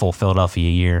shitful Philadelphia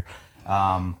year.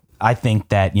 I think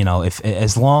that, if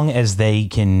as long as they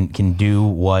can do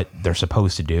what they're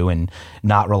supposed to do and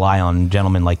not rely on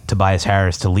gentlemen like Tobias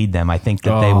Harris to lead them, I think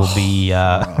that they will be.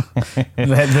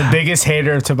 The biggest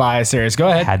hater of Tobias Harris. Go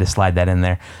ahead. Had to slide that in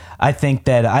there. I think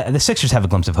that the Sixers have a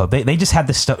glimpse of hope. They just had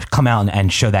to come out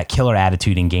and show that killer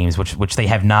attitude in games, which they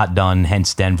have not done.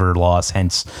 Hence Denver loss.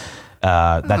 Hence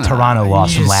that Toronto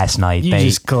loss from last night. You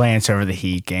just glance over the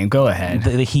Heat game. Go ahead.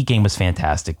 The Heat game was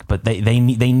fantastic, but they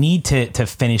need to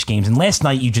finish games. And last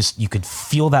night you could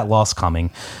feel that loss coming.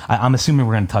 I'm assuming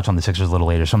we're going to touch on the Sixers a little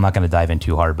later, so I'm not going to dive in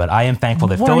too hard. But I am thankful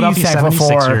that What are you Philadelphia thankful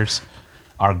for? 76ers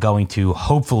are going to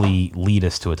hopefully lead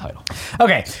us to a title.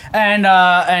 Okay, and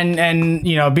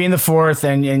being the fourth,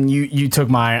 and you took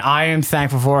mine. I am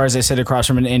thankful for, as I said across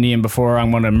from an Indian before,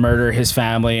 I'm going to murder his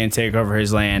family and take over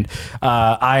his land.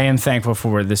 I am thankful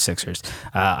for the Sixers.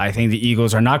 I think the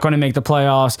Eagles are not going to make the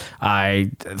playoffs.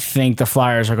 I think the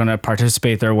Flyers are going to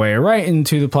participate their way right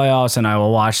into the playoffs, and I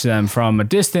will watch them from a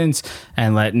distance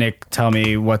and let Nick tell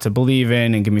me what to believe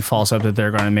in and give me false hope that they're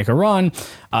going to make a run.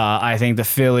 I think the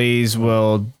Phillies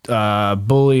will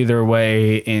bully their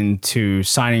way into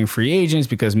signing free agents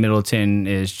because Middleton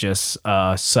is just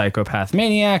a psychopath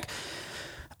maniac.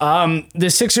 The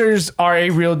Sixers are a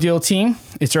real deal team.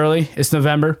 It's early. It's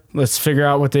November. Let's figure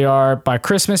out what they are by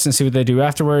Christmas and see what they do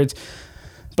afterwards.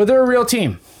 But they're a real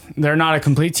team. They're not a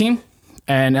complete team.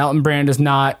 And Elton Brand does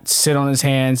not sit on his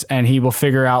hands, and he will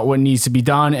figure out what needs to be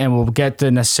done and will get the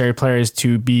necessary players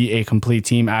to be a complete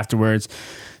team afterwards.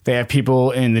 They have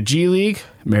people in the G League,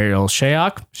 Mariel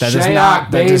Shayok. That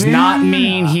does not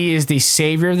mean he is the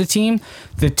savior of the team.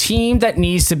 The team that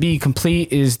needs to be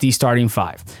complete is the starting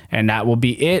five, and that will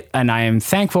be it. And I am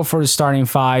thankful for the starting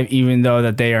five, even though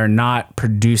that they are not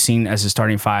producing as a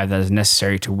starting five that is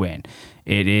necessary to win.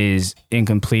 It is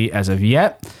incomplete as of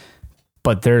yet,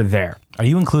 but they're there. Are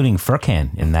you including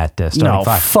Furkan in that starting No,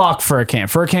 five? fuck Furkan.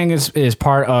 Furkan is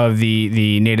part of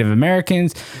the Native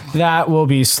Americans that will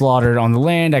be slaughtered on the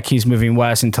land that keeps moving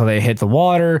west until they hit the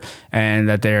water, and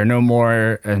that they are no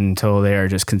more until they are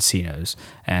just casinos.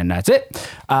 And that's it.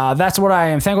 That's what I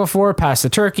am thankful for. Past the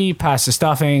turkey, past the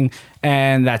stuffing,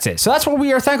 and that's it. So that's what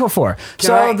we are thankful for.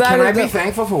 Can I be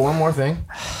thankful for one more thing?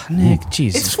 Nick,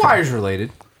 Jesus. It's Flyers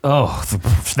related. Oh,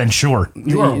 then sure.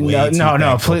 You are way too no,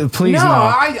 thankful. please No,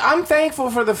 no. I'm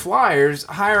thankful for the Flyers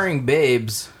hiring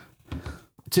babes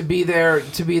to be their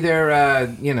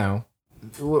you know,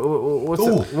 what's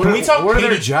Ooh, what can we talk what are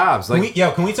their Katie- jobs? Like,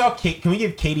 Can we talk? Can we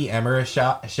give Katie Emmer a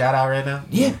shout out right now?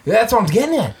 yeah, that's what I'm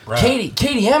getting at. Right.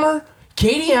 Katie Emmer,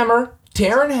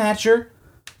 Taryn Hatcher,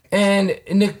 and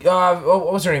Nick.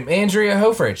 What's her name? Andrea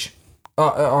Hofrich.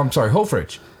 I'm sorry,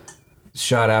 Hofrich.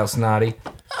 Shout out, Snotty.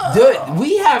 Dude,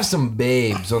 we have some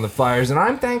babes on the Flyers, and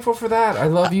I'm thankful for that. I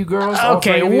love you girls. all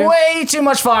Okay, three of you. way too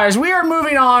much Flyers. We are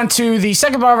moving on to the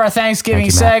second part of our Thanksgiving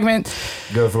Thank you, Matt.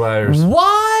 segment. Go Flyers.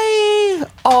 Why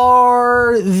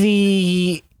are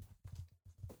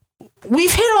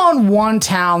we've hit on one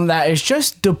town that is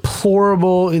just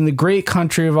deplorable in the great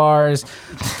country of ours.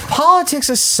 Politics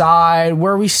aside,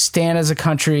 where we stand as a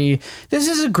country, this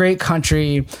is a great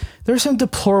country. There's some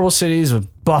deplorable cities with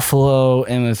Buffalo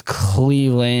and with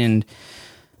Cleveland,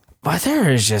 but there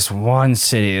is just one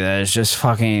city that is just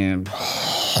fucking.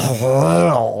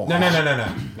 No.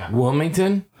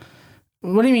 Wilmington.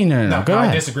 What do you mean? No, go I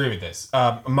ahead. disagree with this.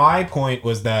 My point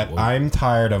was that I'm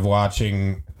tired of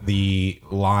watching the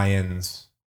Lions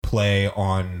play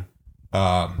on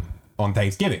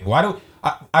Thanksgiving. Why do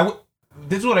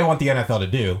this is what I want the NFL to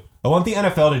do. I want the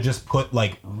NFL to just put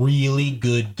like really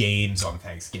good games on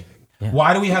Thanksgiving. Yeah.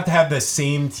 Why do we have to have the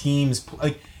same teams?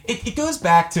 Like it goes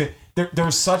back to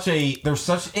there's such a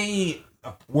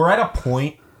we're at a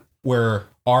point where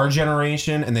our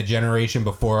generation and the generation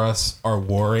before us are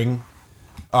warring.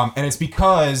 And it's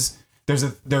because I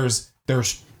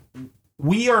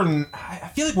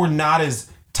feel like we're not as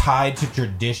tied to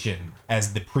tradition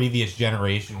as the previous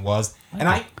generation was. And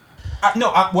I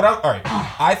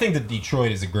think that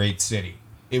Detroit is a great city.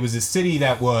 It was a city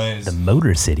that was The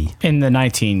Motor City. In the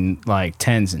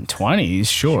 10s and 20s,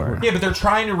 sure. Yeah, but they're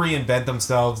trying to reinvent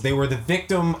themselves. They were the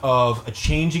victim of a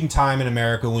changing time in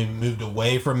America when we moved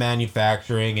away from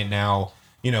manufacturing, and now,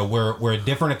 you know, we're a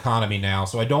different economy now.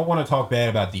 So I don't want to talk bad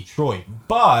about Detroit,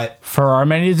 but For our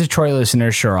many Detroit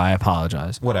listeners, sure, I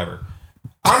apologize. whatever.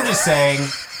 I'm just saying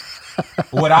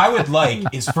what I would like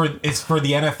is for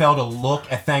the NFL to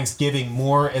look at Thanksgiving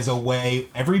more as a way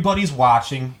everybody's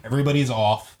watching, everybody's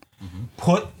off.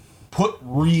 Put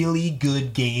really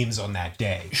good games on that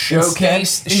day.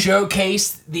 Showcase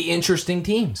the interesting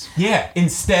teams. Yeah,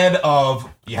 instead of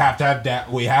we have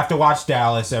to watch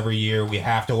Dallas every year, we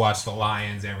have to watch the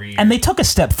Lions every year. And they took a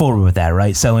step forward with that,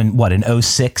 right? So in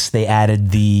 06 they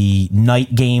added the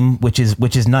night game, which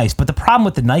is nice. But the problem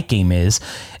with the night game is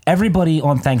everybody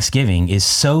on Thanksgiving is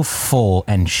so full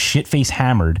and shit-face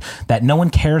hammered that no one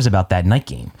cares about that night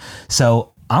game.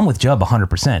 So I'm with Jubb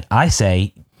 100%. I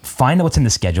say find out what's in the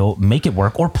schedule, make it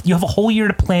work, or you have a whole year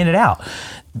to plan it out.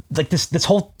 Like this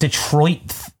whole Detroit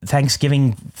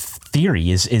Thanksgiving theory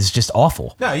is just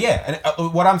awful. No, yeah,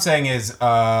 and what I'm saying is,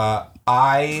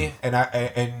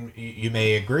 and you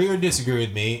may agree or disagree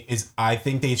with me, is I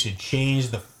think they should change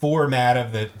the format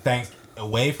of the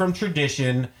away from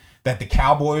tradition that the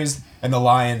Cowboys and the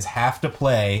Lions have to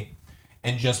play,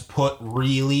 and just put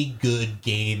really good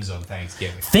games on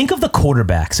Thanksgiving. Think of the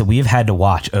quarterbacks that we have had to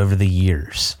watch over the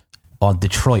years on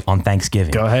Detroit on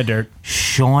Thanksgiving. Go ahead, Dirk.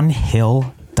 Sean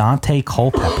Hill, Dante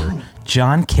Culpepper,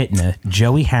 John Kitna,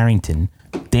 Joey Harrington,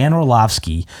 Dan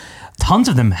Orlovsky. Tons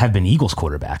of them have been Eagles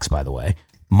quarterbacks, by the way.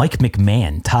 Mike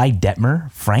McMahon, Ty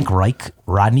Detmer, Frank Reich,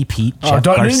 Rodney Peete, Jeff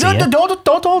Garcia. Don't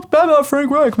talk bad about Frank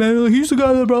Reich, man. He's the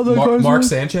guy that brought that Mark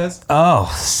Sanchez?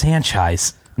 Oh,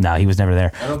 Sanchez. No, he was never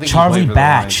there. don't think he Charlie played for the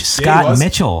Batch, Lions. Yeah, he Scott was.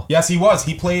 Mitchell. Yes, he was.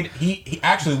 He played. He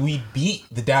actually, we beat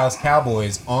the Dallas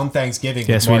Cowboys on Thanksgiving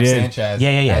Yes, with we Mark did. Sanchez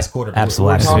Yeah. as quarterback.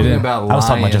 Absolutely. We're talking absolutely. about I was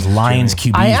talking about just Lions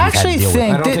QBs. I we've had to actually deal with.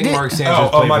 think I don't think Mark Sanchez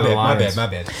Oh, played my for the bad, Lions. my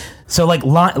bad. So, like,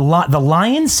 the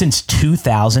Lions since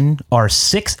 2000 are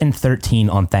 6-13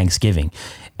 on Thanksgiving,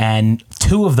 and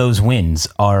 2 of those wins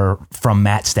are from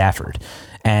Matt Stafford.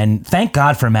 And thank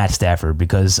God for Matt Stafford,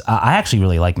 because I actually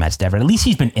really like Matt Stafford. At least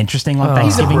he's been interesting on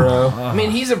He's a Thanksgiving. bro. I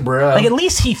mean, he's a bro. Like at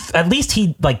least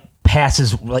he like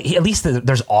passes, like at least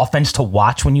there's offense to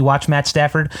watch when you watch Matt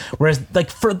Stafford. Whereas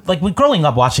when growing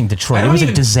up watching Detroit, it was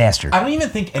a disaster. I don't even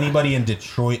think anybody in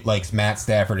Detroit likes Matt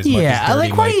Stafford as much as Yeah, Dirty like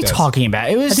what Mike are you does. talking about?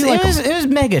 It was like it was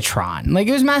Megatron. Like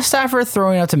it was Matt Stafford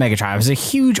throwing out to Megatron. It was a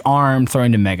huge arm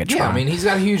throwing to Megatron. Yeah, I mean, he's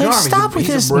got a huge like, arm. stop with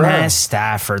He's this a bro. Matt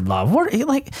Stafford love. What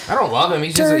like I don't love him.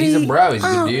 He's a bro. He's a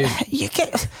good dude. You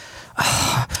get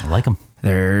I like him.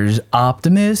 there's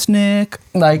Optimus Nick.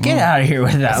 Like get out of here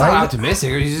with that. That's Like, not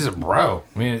optimistic. He's just a bro.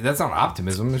 I mean, that's not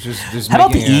optimism. It's just How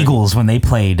about the making a- Eagles when they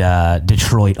played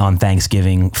Detroit on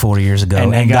Thanksgiving 4 years ago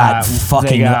And and, they got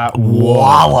they got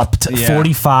walloped Yeah.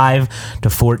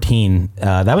 45-14?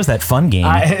 That was that fun game.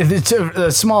 it's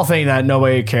a small thing that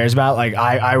nobody cares about. Like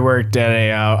I worked at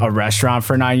a restaurant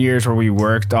for 9 years where we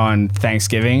worked on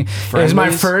Thanksgiving. It was my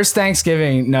Friendlies? first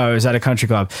Thanksgiving. No, it was at a country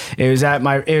club. It was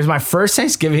my first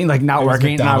Thanksgiving, like not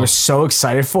working, and I was McDonald's. so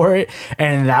excited for it.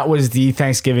 And that was the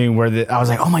Thanksgiving where I was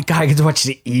like, oh my god, I get to watch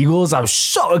the Eagles. I was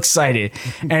so excited.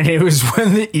 And it was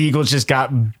when the Eagles just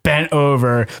got bent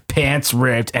over, pants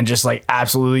ripped, and just like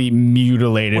absolutely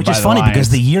mutilated. Which by is the funny Lions. because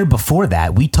the year before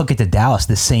that, we took it to Dallas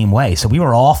the same way. So we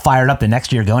were all fired up the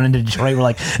next year going into Detroit. We're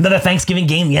like, another Thanksgiving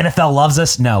game. The NFL loves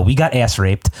us. No, we got ass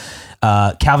raped.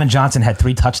 Calvin Johnson had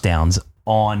 3 touchdowns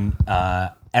on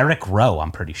Eric Rowe,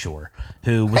 I'm pretty sure,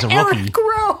 who was a rookie. Eric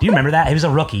Rowe. Do you remember that? He was a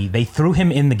rookie. They threw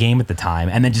him in the game at the time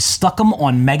and then just stuck him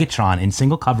on Megatron in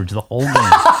single coverage the whole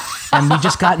game. And we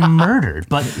just got murdered.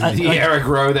 But The Eric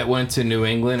Rowe that went to New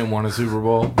England and won a Super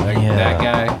Bowl. That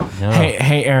guy.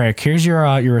 Hey, Eric, here's your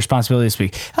responsibility this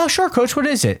week. Oh, sure, coach. What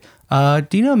is it?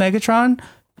 Do you know Megatron?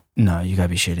 No, you gotta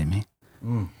be shitting me.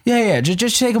 Yeah.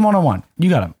 Just take him one-on-one. You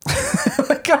got him.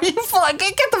 Like, are you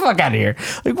get the fuck out of here?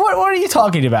 Like, what are you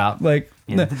talking about? Like,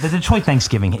 the Detroit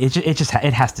Thanksgiving,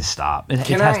 it has to stop. It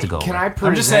has to go. Can away. I present?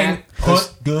 I'm just saying,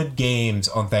 put good games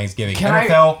on Thanksgiving. Can I-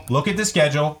 NFL, look at the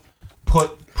schedule.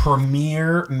 Put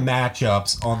premier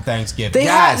matchups on Thanksgiving. they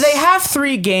Yes. have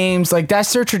 3 games. Like,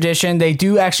 that's their tradition. They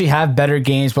do actually have better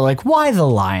games, but like, why the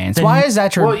Lions? Why is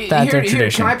that, Well, that their here,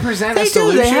 tradition? can I present They a do.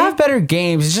 solution? They have better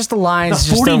games. It's just the Lions.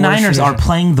 The just their worst 49ers are tradition.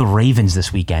 playing the Ravens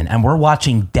this weekend, and we're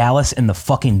watching Dallas and the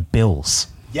fucking Bills.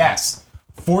 Yes.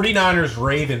 49ers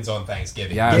Ravens on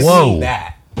Thanksgiving. Yes. Give Whoa. me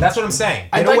that. That's what I'm saying.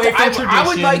 Get I'd like away to, from I tradition.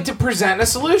 would like to present a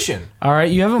solution. All right,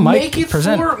 you have a mic. Make it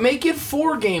Present. make it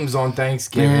 4 games on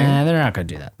Thanksgiving. They're not gonna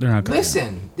do that. They're not gonna.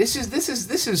 Listen, this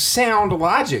is sound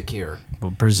logic here.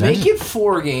 Present. Make it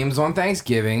 4 games on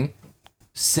Thanksgiving.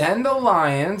 Send the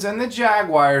Lions and the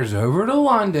Jaguars over to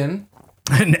London,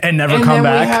 and never and come then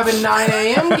back. we have a 9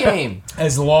 a.m. game.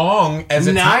 As long as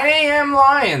it's 9 a.m.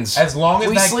 Lions. As long as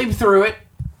we that- sleep through it.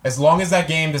 As long as that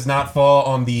game does not fall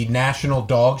on the National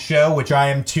Dog Show, which I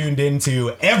am tuned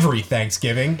into every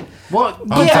Thanksgiving. Well,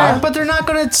 Yeah, but they're not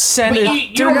gonna send But it.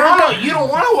 you don't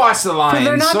want to watch the Lions.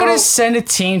 They're not so- gonna send a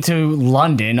team to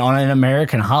London on an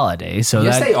American holiday. So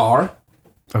Yes, that, they are.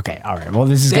 Okay, all right. Well,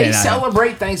 this is They getting out of hand.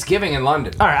 celebrate Thanksgiving in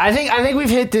London. All right, I think we've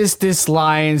hit this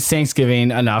Lions Thanksgiving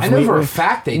enough. I know for a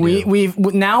fact they do.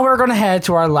 Now we're gonna head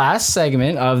to our last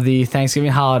segment of the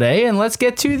Thanksgiving holiday, and let's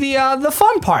get to the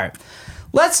fun part.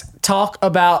 Let's talk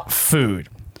about food.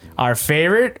 Our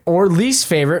favorite or least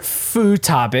favorite food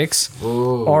topics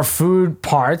or food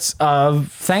parts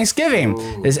of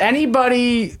Thanksgiving. Does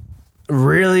anybody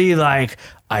really like,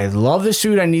 I love this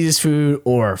food, I need this food,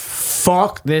 or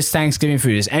fuck this Thanksgiving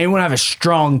food? Does anyone have a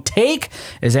strong take?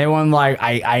 Is anyone like,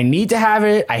 I need to have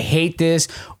it, I hate this,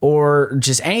 or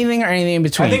just anything in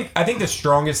between? I think the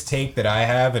strongest take that I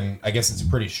have, and I guess it's a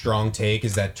pretty strong take,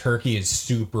 is that turkey is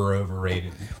super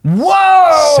overrated.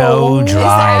 Whoa! So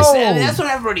dry. That's what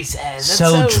everybody says.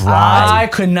 So dry. I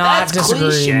could not That's disagree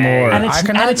cliche. more. And I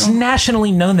could not, it's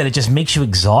nationally known that it just makes you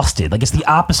exhausted. Like it's the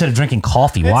opposite of drinking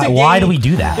coffee. It's a Why do game- we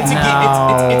do that?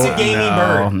 It's a gamey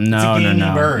bird. no, it's a gamey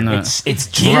no, bird. no. It's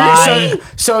dry.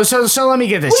 So let me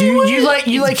get this. You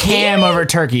like ham over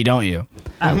turkey, don't you?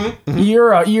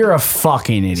 You're a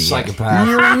fucking idiot. Psychopath.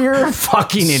 You're a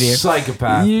fucking idiot.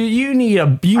 Psychopath. You need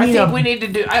a we need to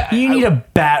do. you need a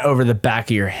bat over the back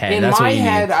of your head. In That's my what you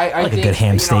head, need. I Like a think good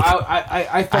ham steak.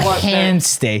 I A thought ham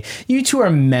steak. You two are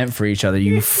meant for each other.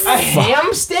 You a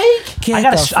ham steak. I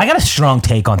got a strong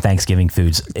take on Thanksgiving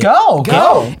foods. Go.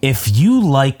 If you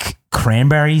like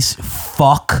cranberries,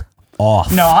 fuck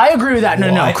off. No, I agree with that.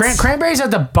 No, What? cranberries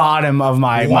at the bottom of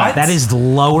my. That is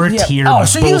lower tier Oh,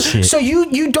 so bullshit.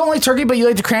 you don't like turkey, but you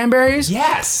like the cranberries?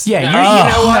 Yes. Yeah, You you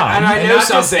know what? no. And I And know not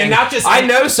just- something. and not just- I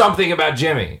know something about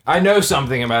Jimmy.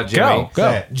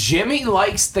 Go. Jimmy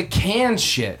likes the canned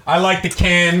shit. I like the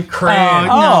can cran.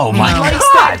 Oh, my He God. likes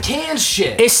that canned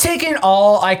shit. It's taking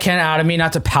all I can out of me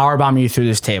not to powerbomb you through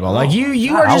this table. Like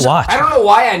you are I'll just. watch. I don't know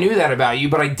why I knew that about you,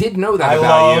 but I did know that I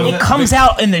about love you. It comes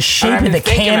out in the shape I've of been the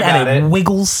thinking can and about it it.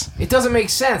 wiggles. It doesn't make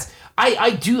sense.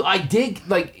 I dig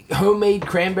like homemade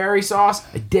cranberry sauce.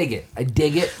 I dig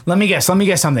it. Let me guess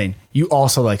something. You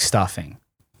also like stuffing.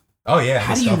 Oh yeah.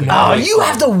 How do you know? Oh, you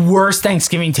have the worst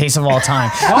Thanksgiving taste of all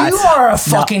time. You are a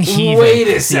fucking heathen. Wait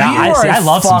a second. You I are see. a I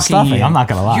love some fucking stuffing. heathen. I'm not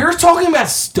gonna lie. You're talking about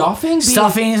stuffing? Being-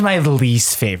 Stuffing is my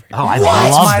least favorite. Oh, I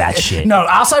What? love My- that shit. No,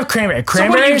 outside of cranberry. So what are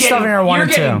Cranberry you and stuffing getting? are one You're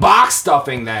and two. getting box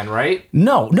stuffing then, right?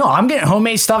 No, I'm getting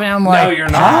homemade stuffing. I'm like, No, you're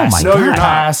not. pass, Oh, my God.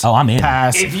 pass, Oh, I'm in.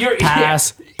 Pass, If you're-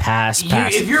 pass, pass, You,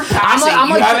 pass. if you're passing, I'm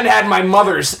you like- haven't had my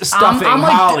mother's stuffing.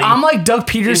 Holly. I'm like Doug is a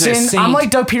Peterson. saint. I'm like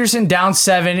Doug Peterson down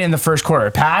 7 in the first quarter.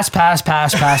 Pass, pass,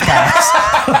 pass, pass,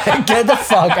 pass. Like, get the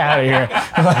fuck out of here.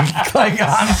 Like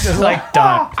I'm just like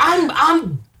done.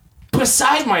 I'm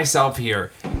beside myself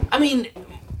here. I mean,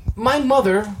 my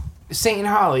mother, Saint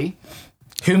Holly,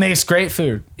 Who makes great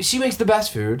food? she makes the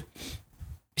best food.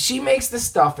 She makes the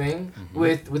stuffing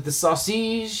with the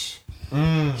sausage.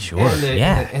 Sure. And the,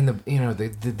 yeah. and the you know the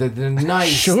nice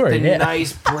Sure, the yeah.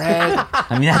 nice bread.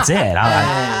 I mean, that's it.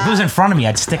 If it was in front of me,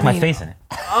 I'd stick my face in it.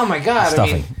 Oh my god!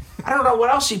 Stuffing. I don't know what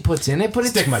else she puts in it, but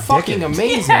Stick my it's dick fucking in it.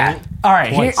 amazing. All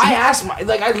right, here, I asked my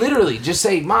I literally just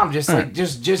say, Mom, just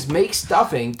make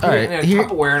stuffing, put it in a Alright, here-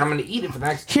 Tupperware, and I'm gonna eat it for the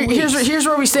next 2 weeks. here's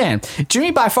where we stand.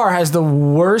 Jimmy by far has the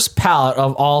worst palate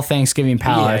of all Thanksgiving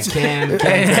palates. can and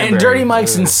cranberry. Dirty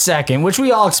Mike's in second, which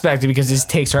we all expected because his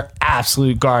takes are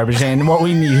absolute garbage and what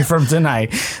we need from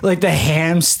tonight. Like the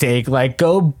ham steak, like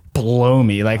go blow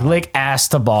me, like lick ass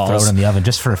to balls. Throw it in the oven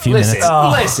just for a few Listen,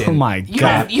 minutes. listen. oh my You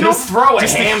God. don't, you don't throw a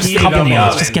ham steak Couple in the minutes.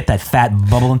 oven. Just get that fat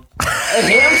bubbling. A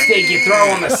ham steak you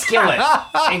throw on the skillet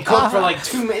and cook for like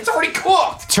 2 minutes. It's already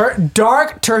cooked.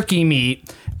 Dark turkey meat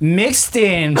mixed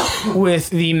in with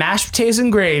the mashed potatoes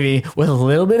and gravy with a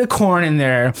little bit of corn in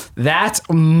there. That's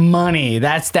money.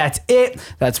 That's it.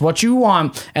 That's what you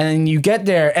want. And then you get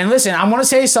there. And listen, I want to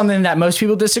say something that most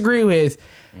people disagree with.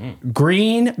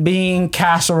 Green bean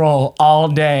casserole all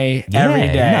day, every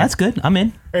day. Yeah, that's good. I'm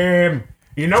in.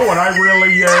 You know what I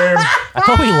really I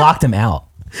thought we locked him out.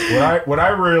 what I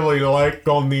really like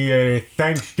on the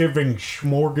Thanksgiving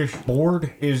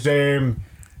smorgasbord is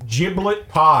giblet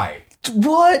pie.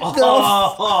 What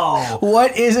the?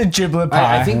 What is a giblet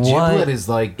pie? I think What giblet is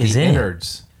like is the in it?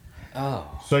 innards.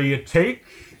 So you take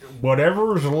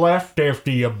whatever's left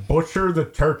after you butcher the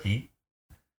turkey,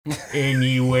 and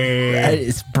you That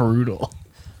is brutal.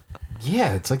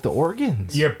 Yeah, it's like the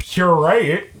organs. you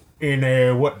puree it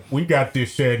in what we got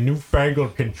this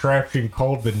newfangled contraption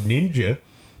called the Ninja.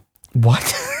 What?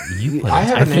 You put I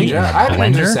have a think- ninja. I have a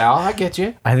ninja, blender? Sal. I get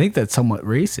you. I think that's somewhat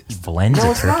racist. blends No,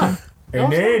 a it's turkey. not.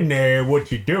 And then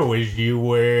what you do is you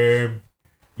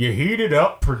heat it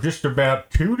up for just about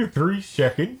 2 to 3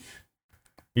 seconds.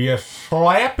 You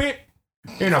slap it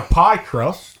in a pie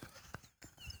crust,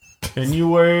 and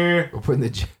you Open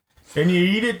the. and you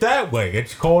eat it that way.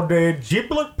 It's called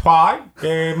giblet pie.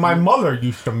 My mother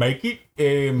used to make it.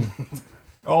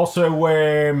 Also,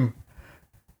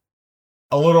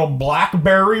 a little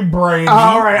blackberry brandy.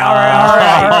 All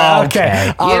right. Okay.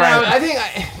 Okay. All You know, right. I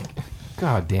think.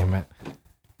 God damn it.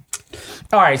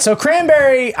 All right. So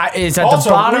cranberry is at Also,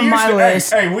 the bottom of we used my to-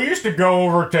 list. Hey, we used to go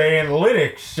over to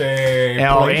Analytics.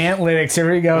 Oh, place, analytics. Here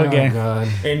we go again. God.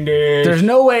 and There's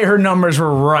no way her numbers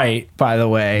were right, by the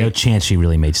way. No chance she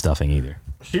really made stuffing either.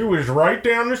 she was right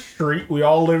down the street. We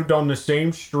all lived on the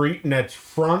same street, and that's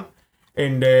Front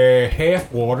and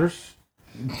Half Waters.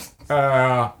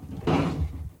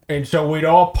 And so we'd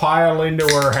all pile into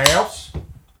her house,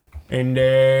 and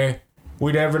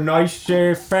we'd have a nice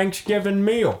Thanksgiving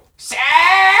meal.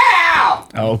 Sal!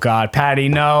 Oh God, Patty,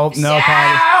 no, Patty.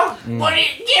 Sal! Why don't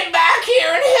you get back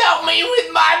here and help me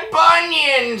with my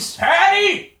bunions?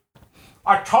 Patty,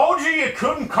 I told you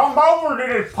couldn't come over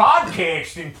to the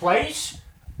podcasting place.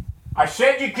 I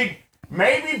said you could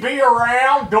maybe be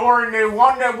around during the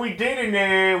one that we did in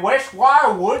the West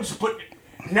Wildwoods, but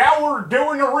now we're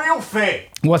doing the real thing.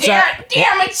 What's that?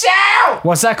 Damn it, Sal!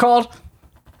 What's that called?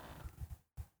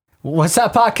 What's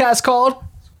that podcast called?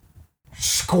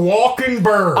 Squawking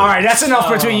Bird. All right, that's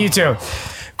enough between you two.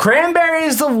 Cranberry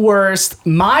is the worst.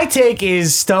 My take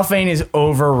is stuffing is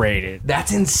overrated.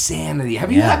 That's insanity.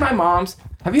 Have you had my mom's?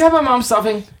 Have you had my mom's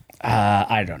stuffing?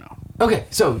 I don't know. Okay,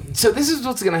 so this is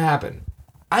what's gonna happen.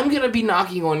 I'm gonna be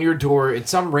knocking on your door at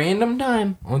some random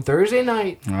time on Thursday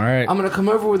night. All right. I'm gonna come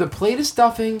over with a plate of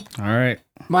stuffing. All right.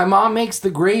 My mom makes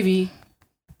the gravy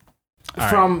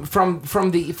from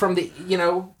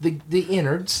the the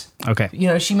innards.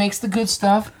 Okay. She makes the good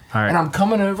stuff. All right. And I'm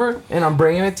coming over and I'm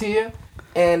bringing it to you.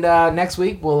 And next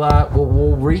week we'll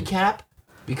recap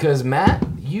because Matt,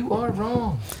 you are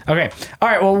wrong. Okay. All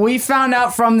right. Well, we found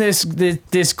out from this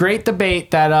great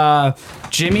debate that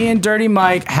Jimmy and Dirty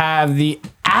Mike have the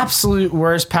absolute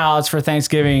worst palates for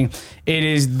Thanksgiving. It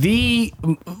is the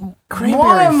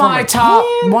one of my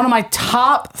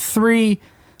top 3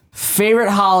 favorite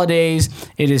holidays.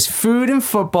 It is food and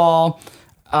football.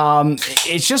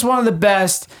 It's just one of the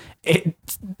best.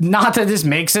 Not that this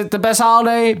makes it the best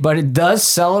holiday, but it does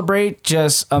celebrate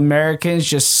just Americans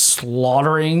just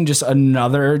slaughtering just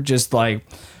another race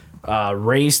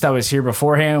that was here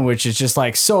beforehand, which is just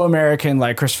like so American,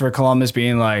 like Christopher Columbus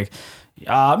being like,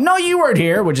 no, you weren't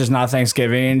here, which is not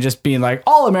Thanksgiving, and just being like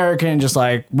all American, just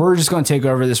like we're just going to take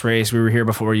over this race. We were here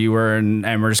before you were,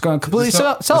 and we're just going to completely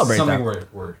celebrate something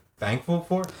that. we're thankful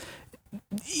for.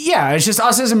 Yeah, it's just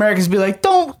us as Americans be like,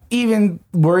 don't even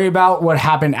worry about what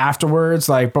happened afterwards.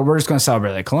 Like, but we're just gonna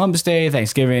celebrate like Columbus Day,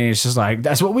 Thanksgiving. It's just like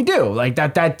that's what we do. Like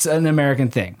that's an American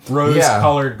thing.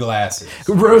 Rose-colored glasses.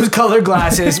 Rose-colored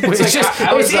glasses.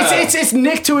 It's It's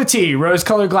Nick to a T.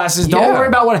 Rose-colored glasses. Don't Yeah. worry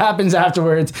about what happens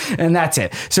afterwards, and that's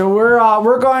it. So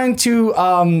we're going to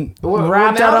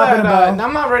wrap that up in about.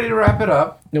 I'm not ready to wrap it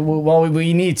up. Well,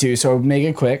 we need to. So make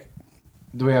it quick.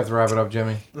 Do we have to wrap it up,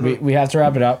 Jimmy? We have to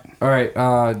wrap it up. All right.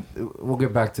 We'll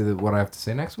get back to what I have to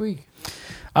say next week.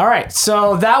 All right,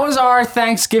 so that was our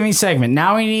Thanksgiving segment.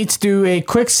 Now we need to do a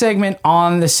quick segment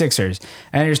on the Sixers.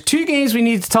 And there's 2 games we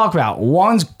need to talk about.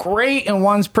 One's great and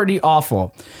one's pretty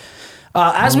awful.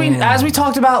 As we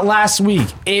talked about last week,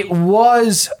 it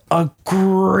was a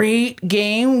great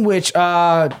game, which 2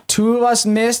 of us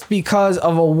missed because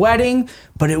of a wedding,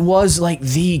 but it was like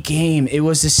the game. It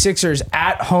was the Sixers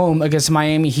at home against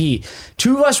Miami Heat.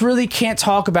 2 of us really can't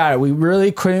talk about it. We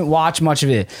really couldn't watch much of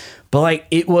it, but like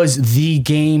it was the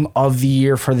game of the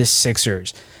year for the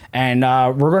Sixers. And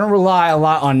we're going to rely a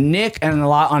lot on Nick and a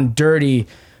lot on Dirty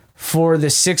for the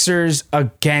Sixers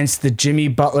against the Jimmy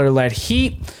Butler-led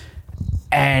Heat.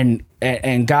 And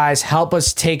guys, help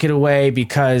us take it away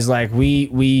because like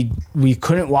we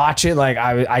couldn't watch it. Like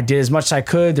I did as much as I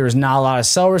could. There was not a lot of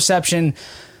cell reception.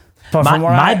 But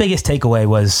My biggest takeaway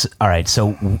was, all right,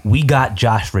 so we got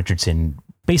Josh Richardson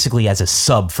basically as a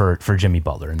sub for Jimmy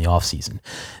Butler in the offseason.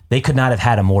 They could not have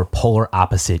had a more polar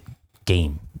opposite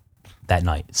game that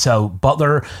night. So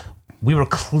Butler, we were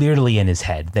clearly in his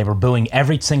head. They were booing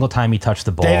every single time he touched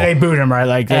the ball. They booed him, right?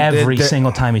 Like every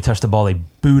single time he touched the ball, they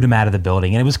booed him out of the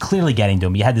building, and it was clearly getting to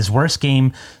him. He had his worst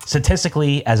game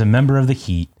statistically as a member of the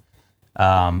Heat,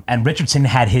 and Richardson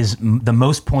had the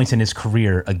most points in his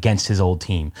career against his old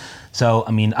team. So,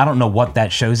 I mean, I don't know what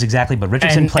that shows exactly, but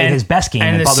Richardson played his best game,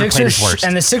 and Butler played his worst.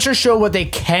 And the Sixers show what they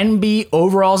can be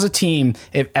overall as a team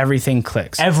if everything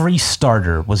clicks. Every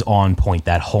starter was on point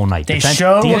that whole night. They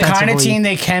showed what kind of team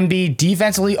they can be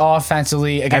defensively,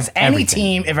 offensively against any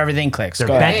team if everything clicks. Their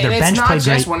Go ahead. bench It's not played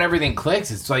just great. when everything clicks.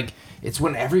 It's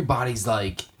when everybody's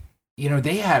like,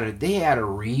 they had a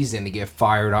reason to get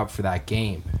fired up for that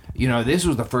game. This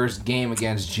was the first game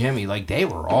against Jimmy. Like, they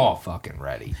were all fucking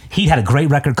ready. He had a great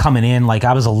record coming in. Like,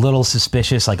 I was a little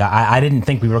suspicious. Like, I didn't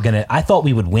think we were going to... I thought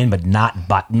we would win, but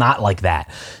not like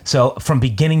that. So, from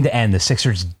beginning to end, the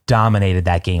Sixers dominated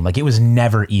that game. Like, it was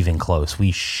never even close.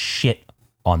 We shit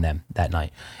on them that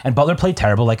night. And Butler played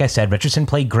terrible. Like I said, Richardson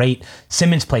played great.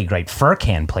 Simmons played great.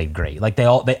 Furkan played great. Like,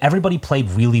 everybody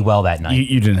played really well that night.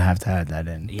 You didn't have to add that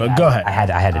in, but Yeah, go ahead.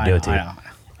 I had to do it too.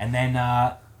 And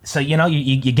then, so,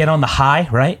 you get on the high,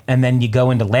 right? And then you go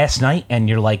into last night and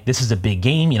you're like, this is a big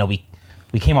game.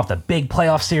 We came off the big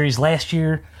playoff series last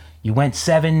year. You went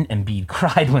 7, Embiid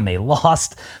cried when they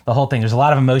lost. The whole thing. There's a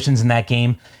lot of emotions in that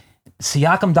game.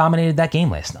 Siakam dominated that game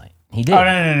last night. He did.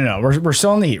 Oh, no. We're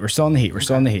still in the Heat. We're still in the Heat. We're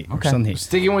still in the Heat. We're still in the Heat.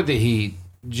 Sticking with the Heat,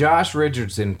 Josh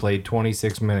Richardson played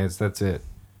 26 minutes. That's it.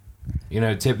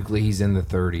 Typically he's in the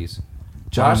 30s.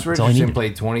 Josh Richardson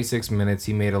played 26 minutes.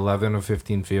 He made 11 of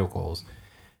 15 field goals.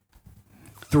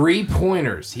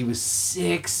 3-pointers. He was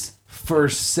 6 for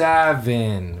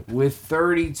 7 with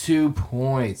 32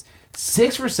 points.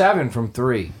 6 for 7 from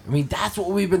 3. I mean, that's what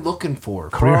we've been looking for.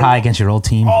 Career high against your old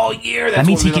team. all year. That's That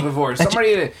means what we've he been can- looking for. that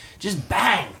Somebody to just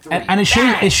bang. And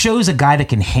it shows a guy that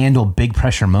can handle big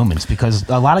pressure moments because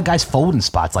a lot of guys fold in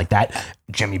spots like that.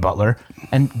 Jimmy Butler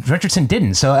and Richardson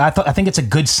didn't. So I think it's a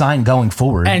good sign going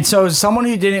forward. And so, as someone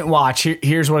who didn't watch,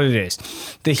 here's what it is: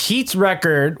 the Heat's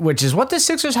record, which is what the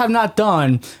Sixers have not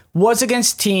done, was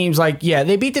against teams like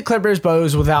they beat the Clippers, but it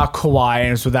was without Kawhi and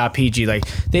it was without PG. Like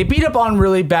they beat up on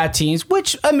really bad teams,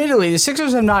 which admittedly the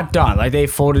Sixers have not done. Like they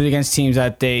folded against teams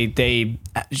that they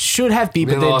should have beat,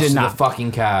 They but they lost did to not. the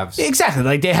fucking Cavs. Exactly.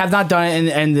 Like they have not done it,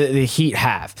 and the Heat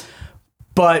have.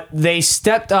 But they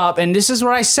stepped up, and this is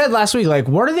what I said last week. Like,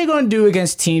 what are they going to do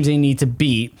against teams they need to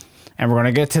beat? And we're going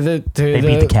to get to the. they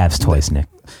beat the Cavs twice, Nick.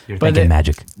 You're but thinking they-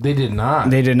 Magic. They did not.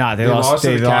 They did not. They lost.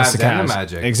 to They the lost Cavs the Cavs. and the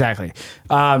Magic. Exactly.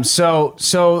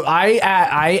 So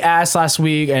I asked last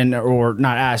week, or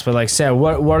not asked, but like said,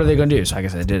 what are they going to do? So I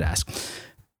guess I did ask.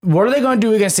 What are they going to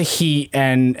do against the Heat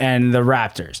and the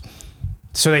Raptors?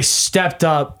 So they stepped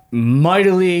up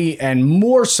mightily and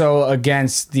more so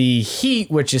against the Heat,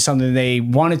 which is something they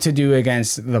wanted to do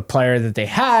against the player that they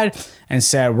had, and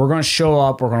said, we're going to show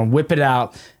up, we're going to whip it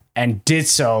out, and did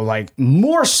so, like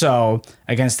more so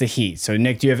against the Heat. So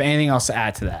Nick, do you have anything else to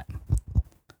add to that?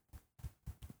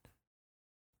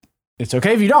 It's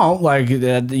okay if you don't. Like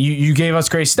you gave us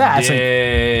great stats.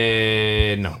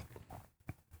 Like, No.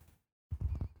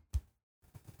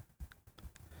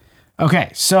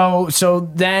 okay, so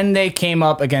then they came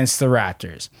up against the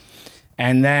Raptors,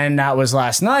 and then that was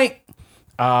last night.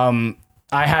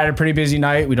 I had a pretty busy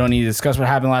night. We don't need to discuss what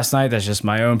happened last night. That's just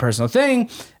my own personal thing,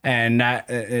 and that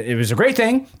it was a great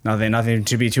thing. Nothing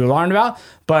to be too alarmed about.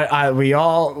 But we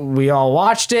all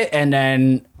watched it, and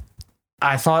then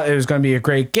I thought it was going to be a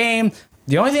great game.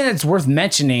 The only thing that's worth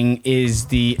mentioning is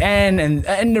the end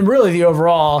and really the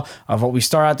overall of what we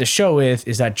start out the show with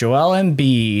is that Joel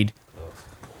Embiid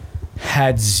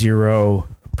had 0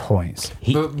 points.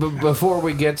 But before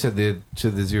we get to the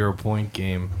 0 point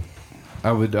game,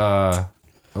 I would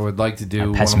like to do one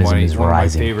of pessimism is my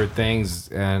rising. favorite things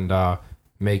and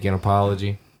make an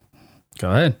apology. Go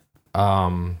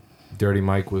ahead. Dirty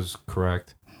Mike was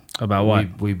correct. About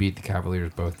what? We beat the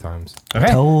Cavaliers both times.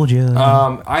 Okay. Told you.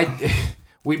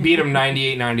 We beat them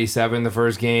 98-97 the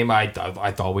first game. I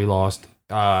thought we lost.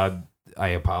 I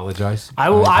apologize. I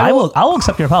will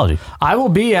accept your apology. I will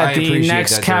be I at the appreciate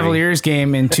next that, Cavaliers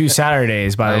game in 2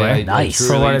 Saturdays, by the way. Nice.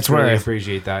 Truly, For what it's truly worth.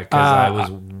 appreciate that because I was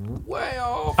way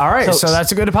off. All right, so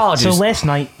that's a good apology. So last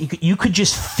night, you could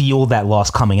just feel that loss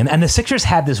coming. And the Sixers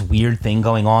had this weird thing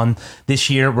going on this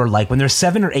year where, like, when there's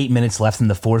 7 or 8 minutes left in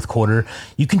the fourth quarter,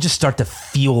 you can just start to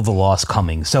feel the loss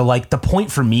coming. So, like, the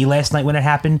point for me last night when it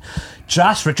happened,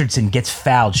 Josh Richardson gets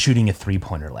fouled shooting a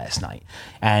three-pointer last night.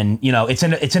 And, you know, it's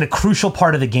in a crucial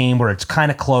part of the game where it's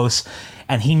kind of close.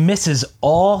 And he misses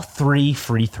all 3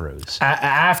 free throws.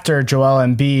 After Joel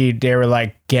Embiid, they were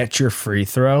like, get your free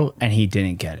throw, and he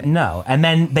didn't get it. No. And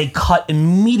then they cut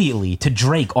immediately to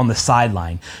Drake on the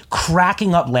sideline,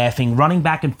 cracking up laughing, running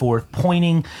back and forth,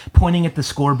 pointing at the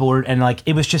scoreboard. And like,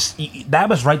 it was just, that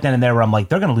was right then and there where I'm like,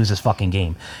 they're going to lose this fucking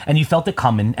game. And you felt it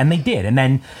coming, and they did. And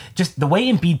then just the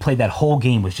way Embiid played that whole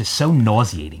game was just so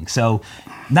nauseating. So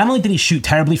not only did he shoot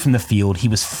terribly from the field, he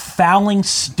was fouling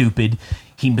stupid.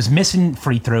 He was missing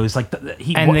free throws. Like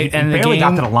he barely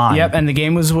got to the line. Yep, and the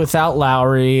game was without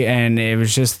Lowry, and it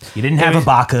was just He didn't have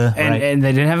Ibaka, right? and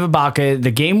they didn't have Ibaka.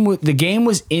 The game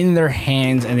was in their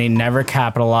hands, and they never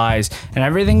capitalized. And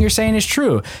everything you're saying is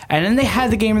true. And then they had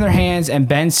the game in their hands, and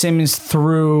Ben Simmons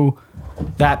threw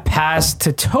that pass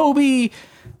to Toby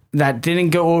that didn't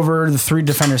go over the 3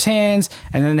 defenders' hands,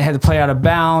 and then they had to play out of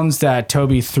bounds that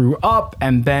Toby threw up,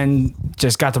 and Ben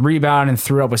just got the rebound and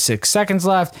threw up with 6 seconds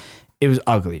left. It was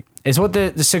ugly. It's what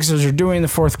the Sixers are doing in the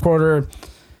fourth quarter.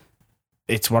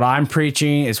 It's what I'm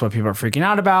preaching. It's what people are freaking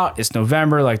out about. It's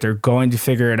November. Like, they're going to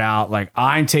figure it out. Like,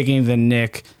 I'm taking the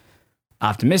Nick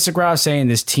optimistic route, saying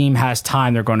this team has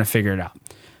time. They're going to figure it out.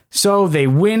 So they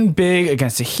win big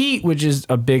against the Heat, which is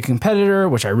a big competitor,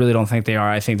 which I really don't think they are.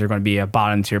 I think they're going to be a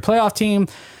bottom tier playoff team.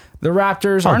 The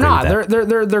Raptors are not.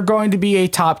 They're going to be a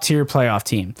top tier playoff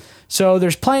team. So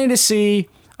there's plenty to see.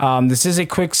 This is a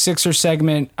quick Sixer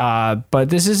segment, but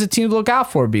this is a team to look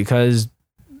out for because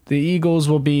the Eagles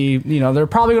will be, they're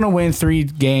probably going to win 3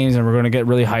 games, and we're going to get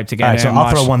really hyped again. All right, so I'll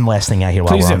throw one last thing out here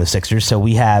while Please we're do. on the Sixers. So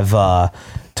we have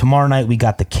tomorrow night, we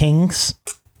got the Kings,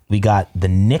 we got the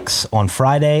Knicks on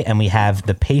Friday, and we have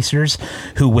the Pacers,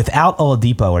 who without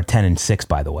Oladipo are 10-6,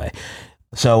 by the way.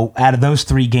 So out of those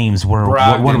 3 games, what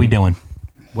are we doing?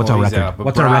 What's our record?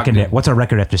 What's our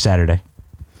record after Saturday?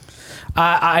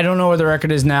 I don't know what the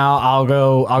record is now. I'll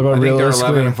go I think they're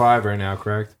realistically. 11-5 right now,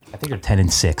 correct? I think they're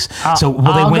 10-6. So will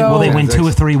I'll they win? go- Will they win 2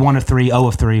 of 3, 1 of 3, 0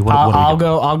 of 3? What are we doing?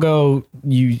 I'll go.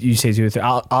 You say 2 or 3.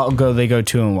 I'll go. They go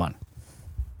 2 and 1.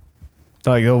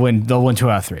 They'll win 2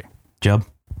 out of 3. Job.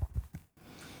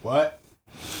 What?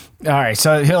 All right.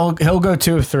 So he'll go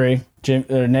 2 of 3. Jim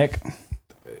or Nick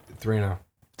 3-0.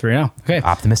 3-0. Okay.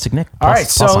 Optimistic Nick. All Plus- right.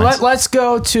 So plus signs. let's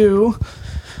go to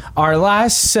our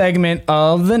last segment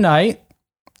of the night,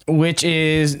 which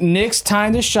is Nick's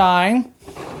time to shine.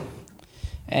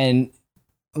 And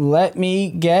let me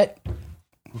get.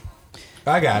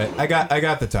 I got it. I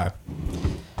got the time.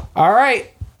 All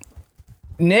right,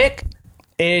 Nick,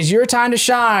 it is your time to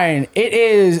shine. It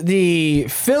is the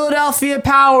Philadelphia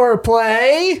Power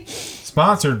Play.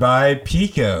 Sponsored by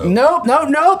Pico. Nope.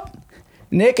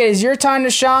 Nick, it is your time to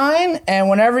shine, and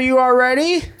whenever you are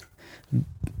ready,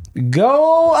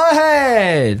 go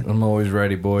ahead. I'm always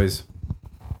ready, boys.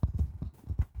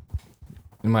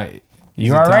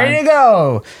 You are ready to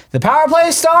go. The Power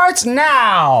Play starts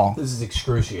now. This is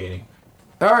excruciating.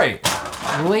 All right,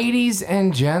 ladies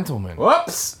and gentlemen.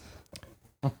 Whoops.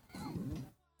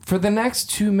 For the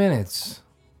next 2 minutes,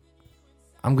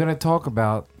 I'm going to talk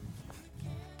about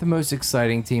the most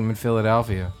exciting team in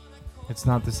Philadelphia. It's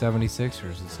not the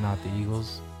 76ers. It's not the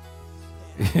Eagles.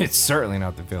 It's certainly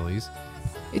not the Phillies.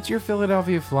 It's your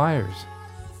Philadelphia Flyers.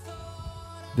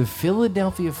 The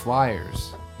Philadelphia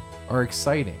Flyers are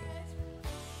exciting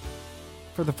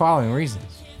for the following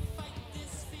reasons.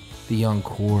 The young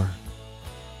core.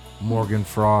 Morgan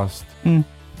Frost.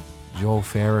 Joel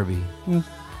Farabee.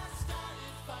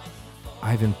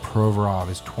 Ivan Provorov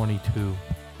is 22.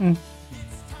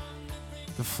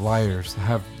 The Flyers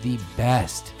have the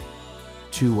best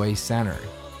two-way center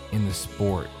in the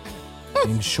sport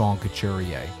named Sean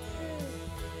Couturier.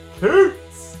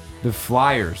 The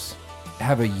Flyers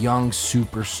have a young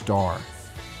superstar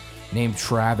named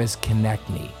Travis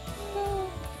Konechny.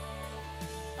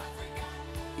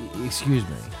 Excuse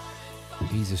me.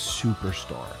 He's a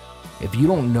superstar. If you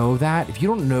don't know that, if you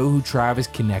don't know who Travis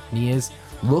Konechny is,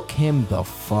 look him the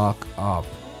fuck up.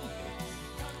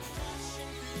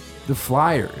 The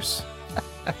Flyers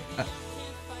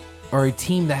are a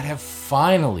team that have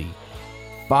finally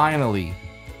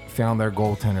found their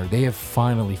goaltender. They have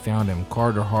finally found him,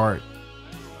 Carter Hart.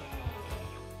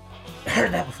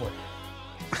 Heard that before.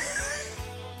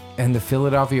 And the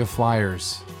Philadelphia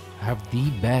Flyers have the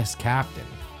best captain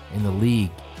in the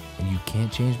league, and you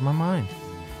can't change my mind.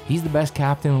 He's the best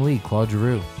captain in the league, Claude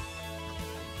Giroux.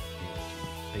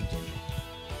 Big Jimmy.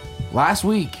 Last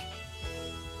week,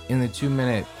 in the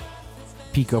 2-minute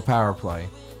Pico Power Play,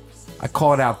 I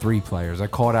called out 3 players. I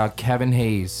called out Kevin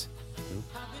Hayes.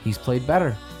 He's played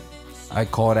better. I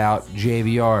called out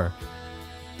JVR.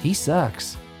 He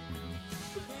sucks.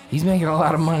 He's making a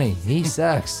lot of money. He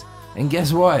sucks. And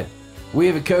guess what? We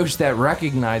have a coach that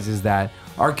recognizes that.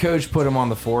 Our coach put him on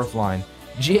the 4th line.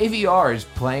 JVR is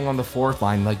playing on the 4th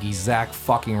line like he's Zach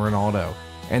fucking Ronaldo.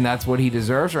 And that's what he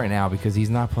deserves right now because he's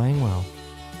not playing well.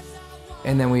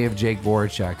 And then we have Jake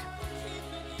Voracek.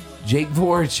 Jake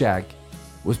Voracek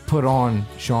was put on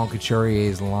Sean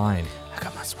Couturier's line. I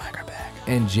got my swagger back.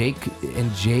 And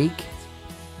Jake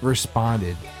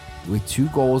responded with 2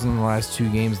 goals in the last 2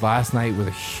 games. Last night with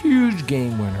a huge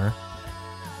game winner.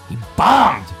 He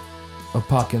bombed a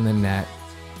puck in the net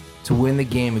to win the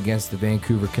game against the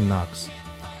Vancouver Canucks.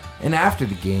 And after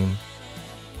the game,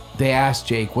 they asked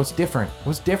Jake, what's different?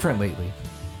 What's different lately?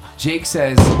 Jake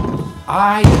says,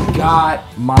 I got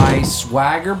my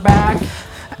swagger back,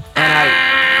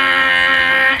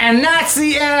 And that's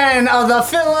the end of the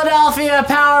Philadelphia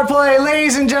Power Play.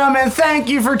 Ladies and gentlemen, thank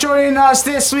you for joining us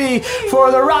this week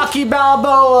for the Rocky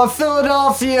Balboa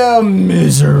Philadelphia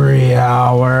Misery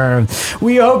Hour.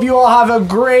 We hope you all have a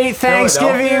great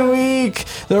Thanksgiving week.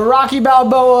 The Rocky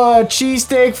Balboa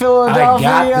Cheesesteak Philadelphia.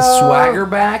 I got the swagger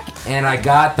back, and I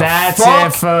got the That's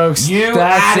fuck it, folks. you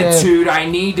That's attitude I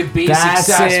need to be That's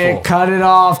successful. it. Cut it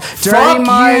off. Dirty Fuck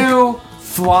Mike. you,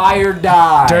 fly or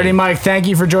die. Dirty Mike, thank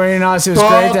you for joining us. It was Fuck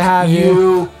great to have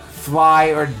you. Fly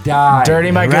or die.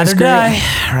 Dirty Mike, it was Rather great.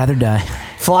 die. Rather die.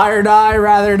 Fly or die,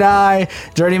 rather die.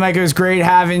 Dirty Mike, it was great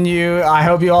having you. I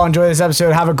hope you all enjoy this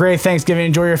episode. Have a great Thanksgiving.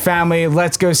 Enjoy your family.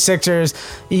 Let's go Sixers.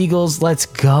 Eagles, let's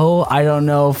go. I don't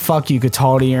know. Fuck you,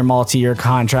 Cataldi, your multi-year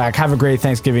contract. Have a great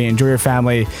Thanksgiving. Enjoy your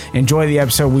family. Enjoy the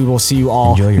episode. We will see you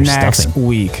all Enjoy your next stuffing.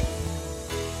 week.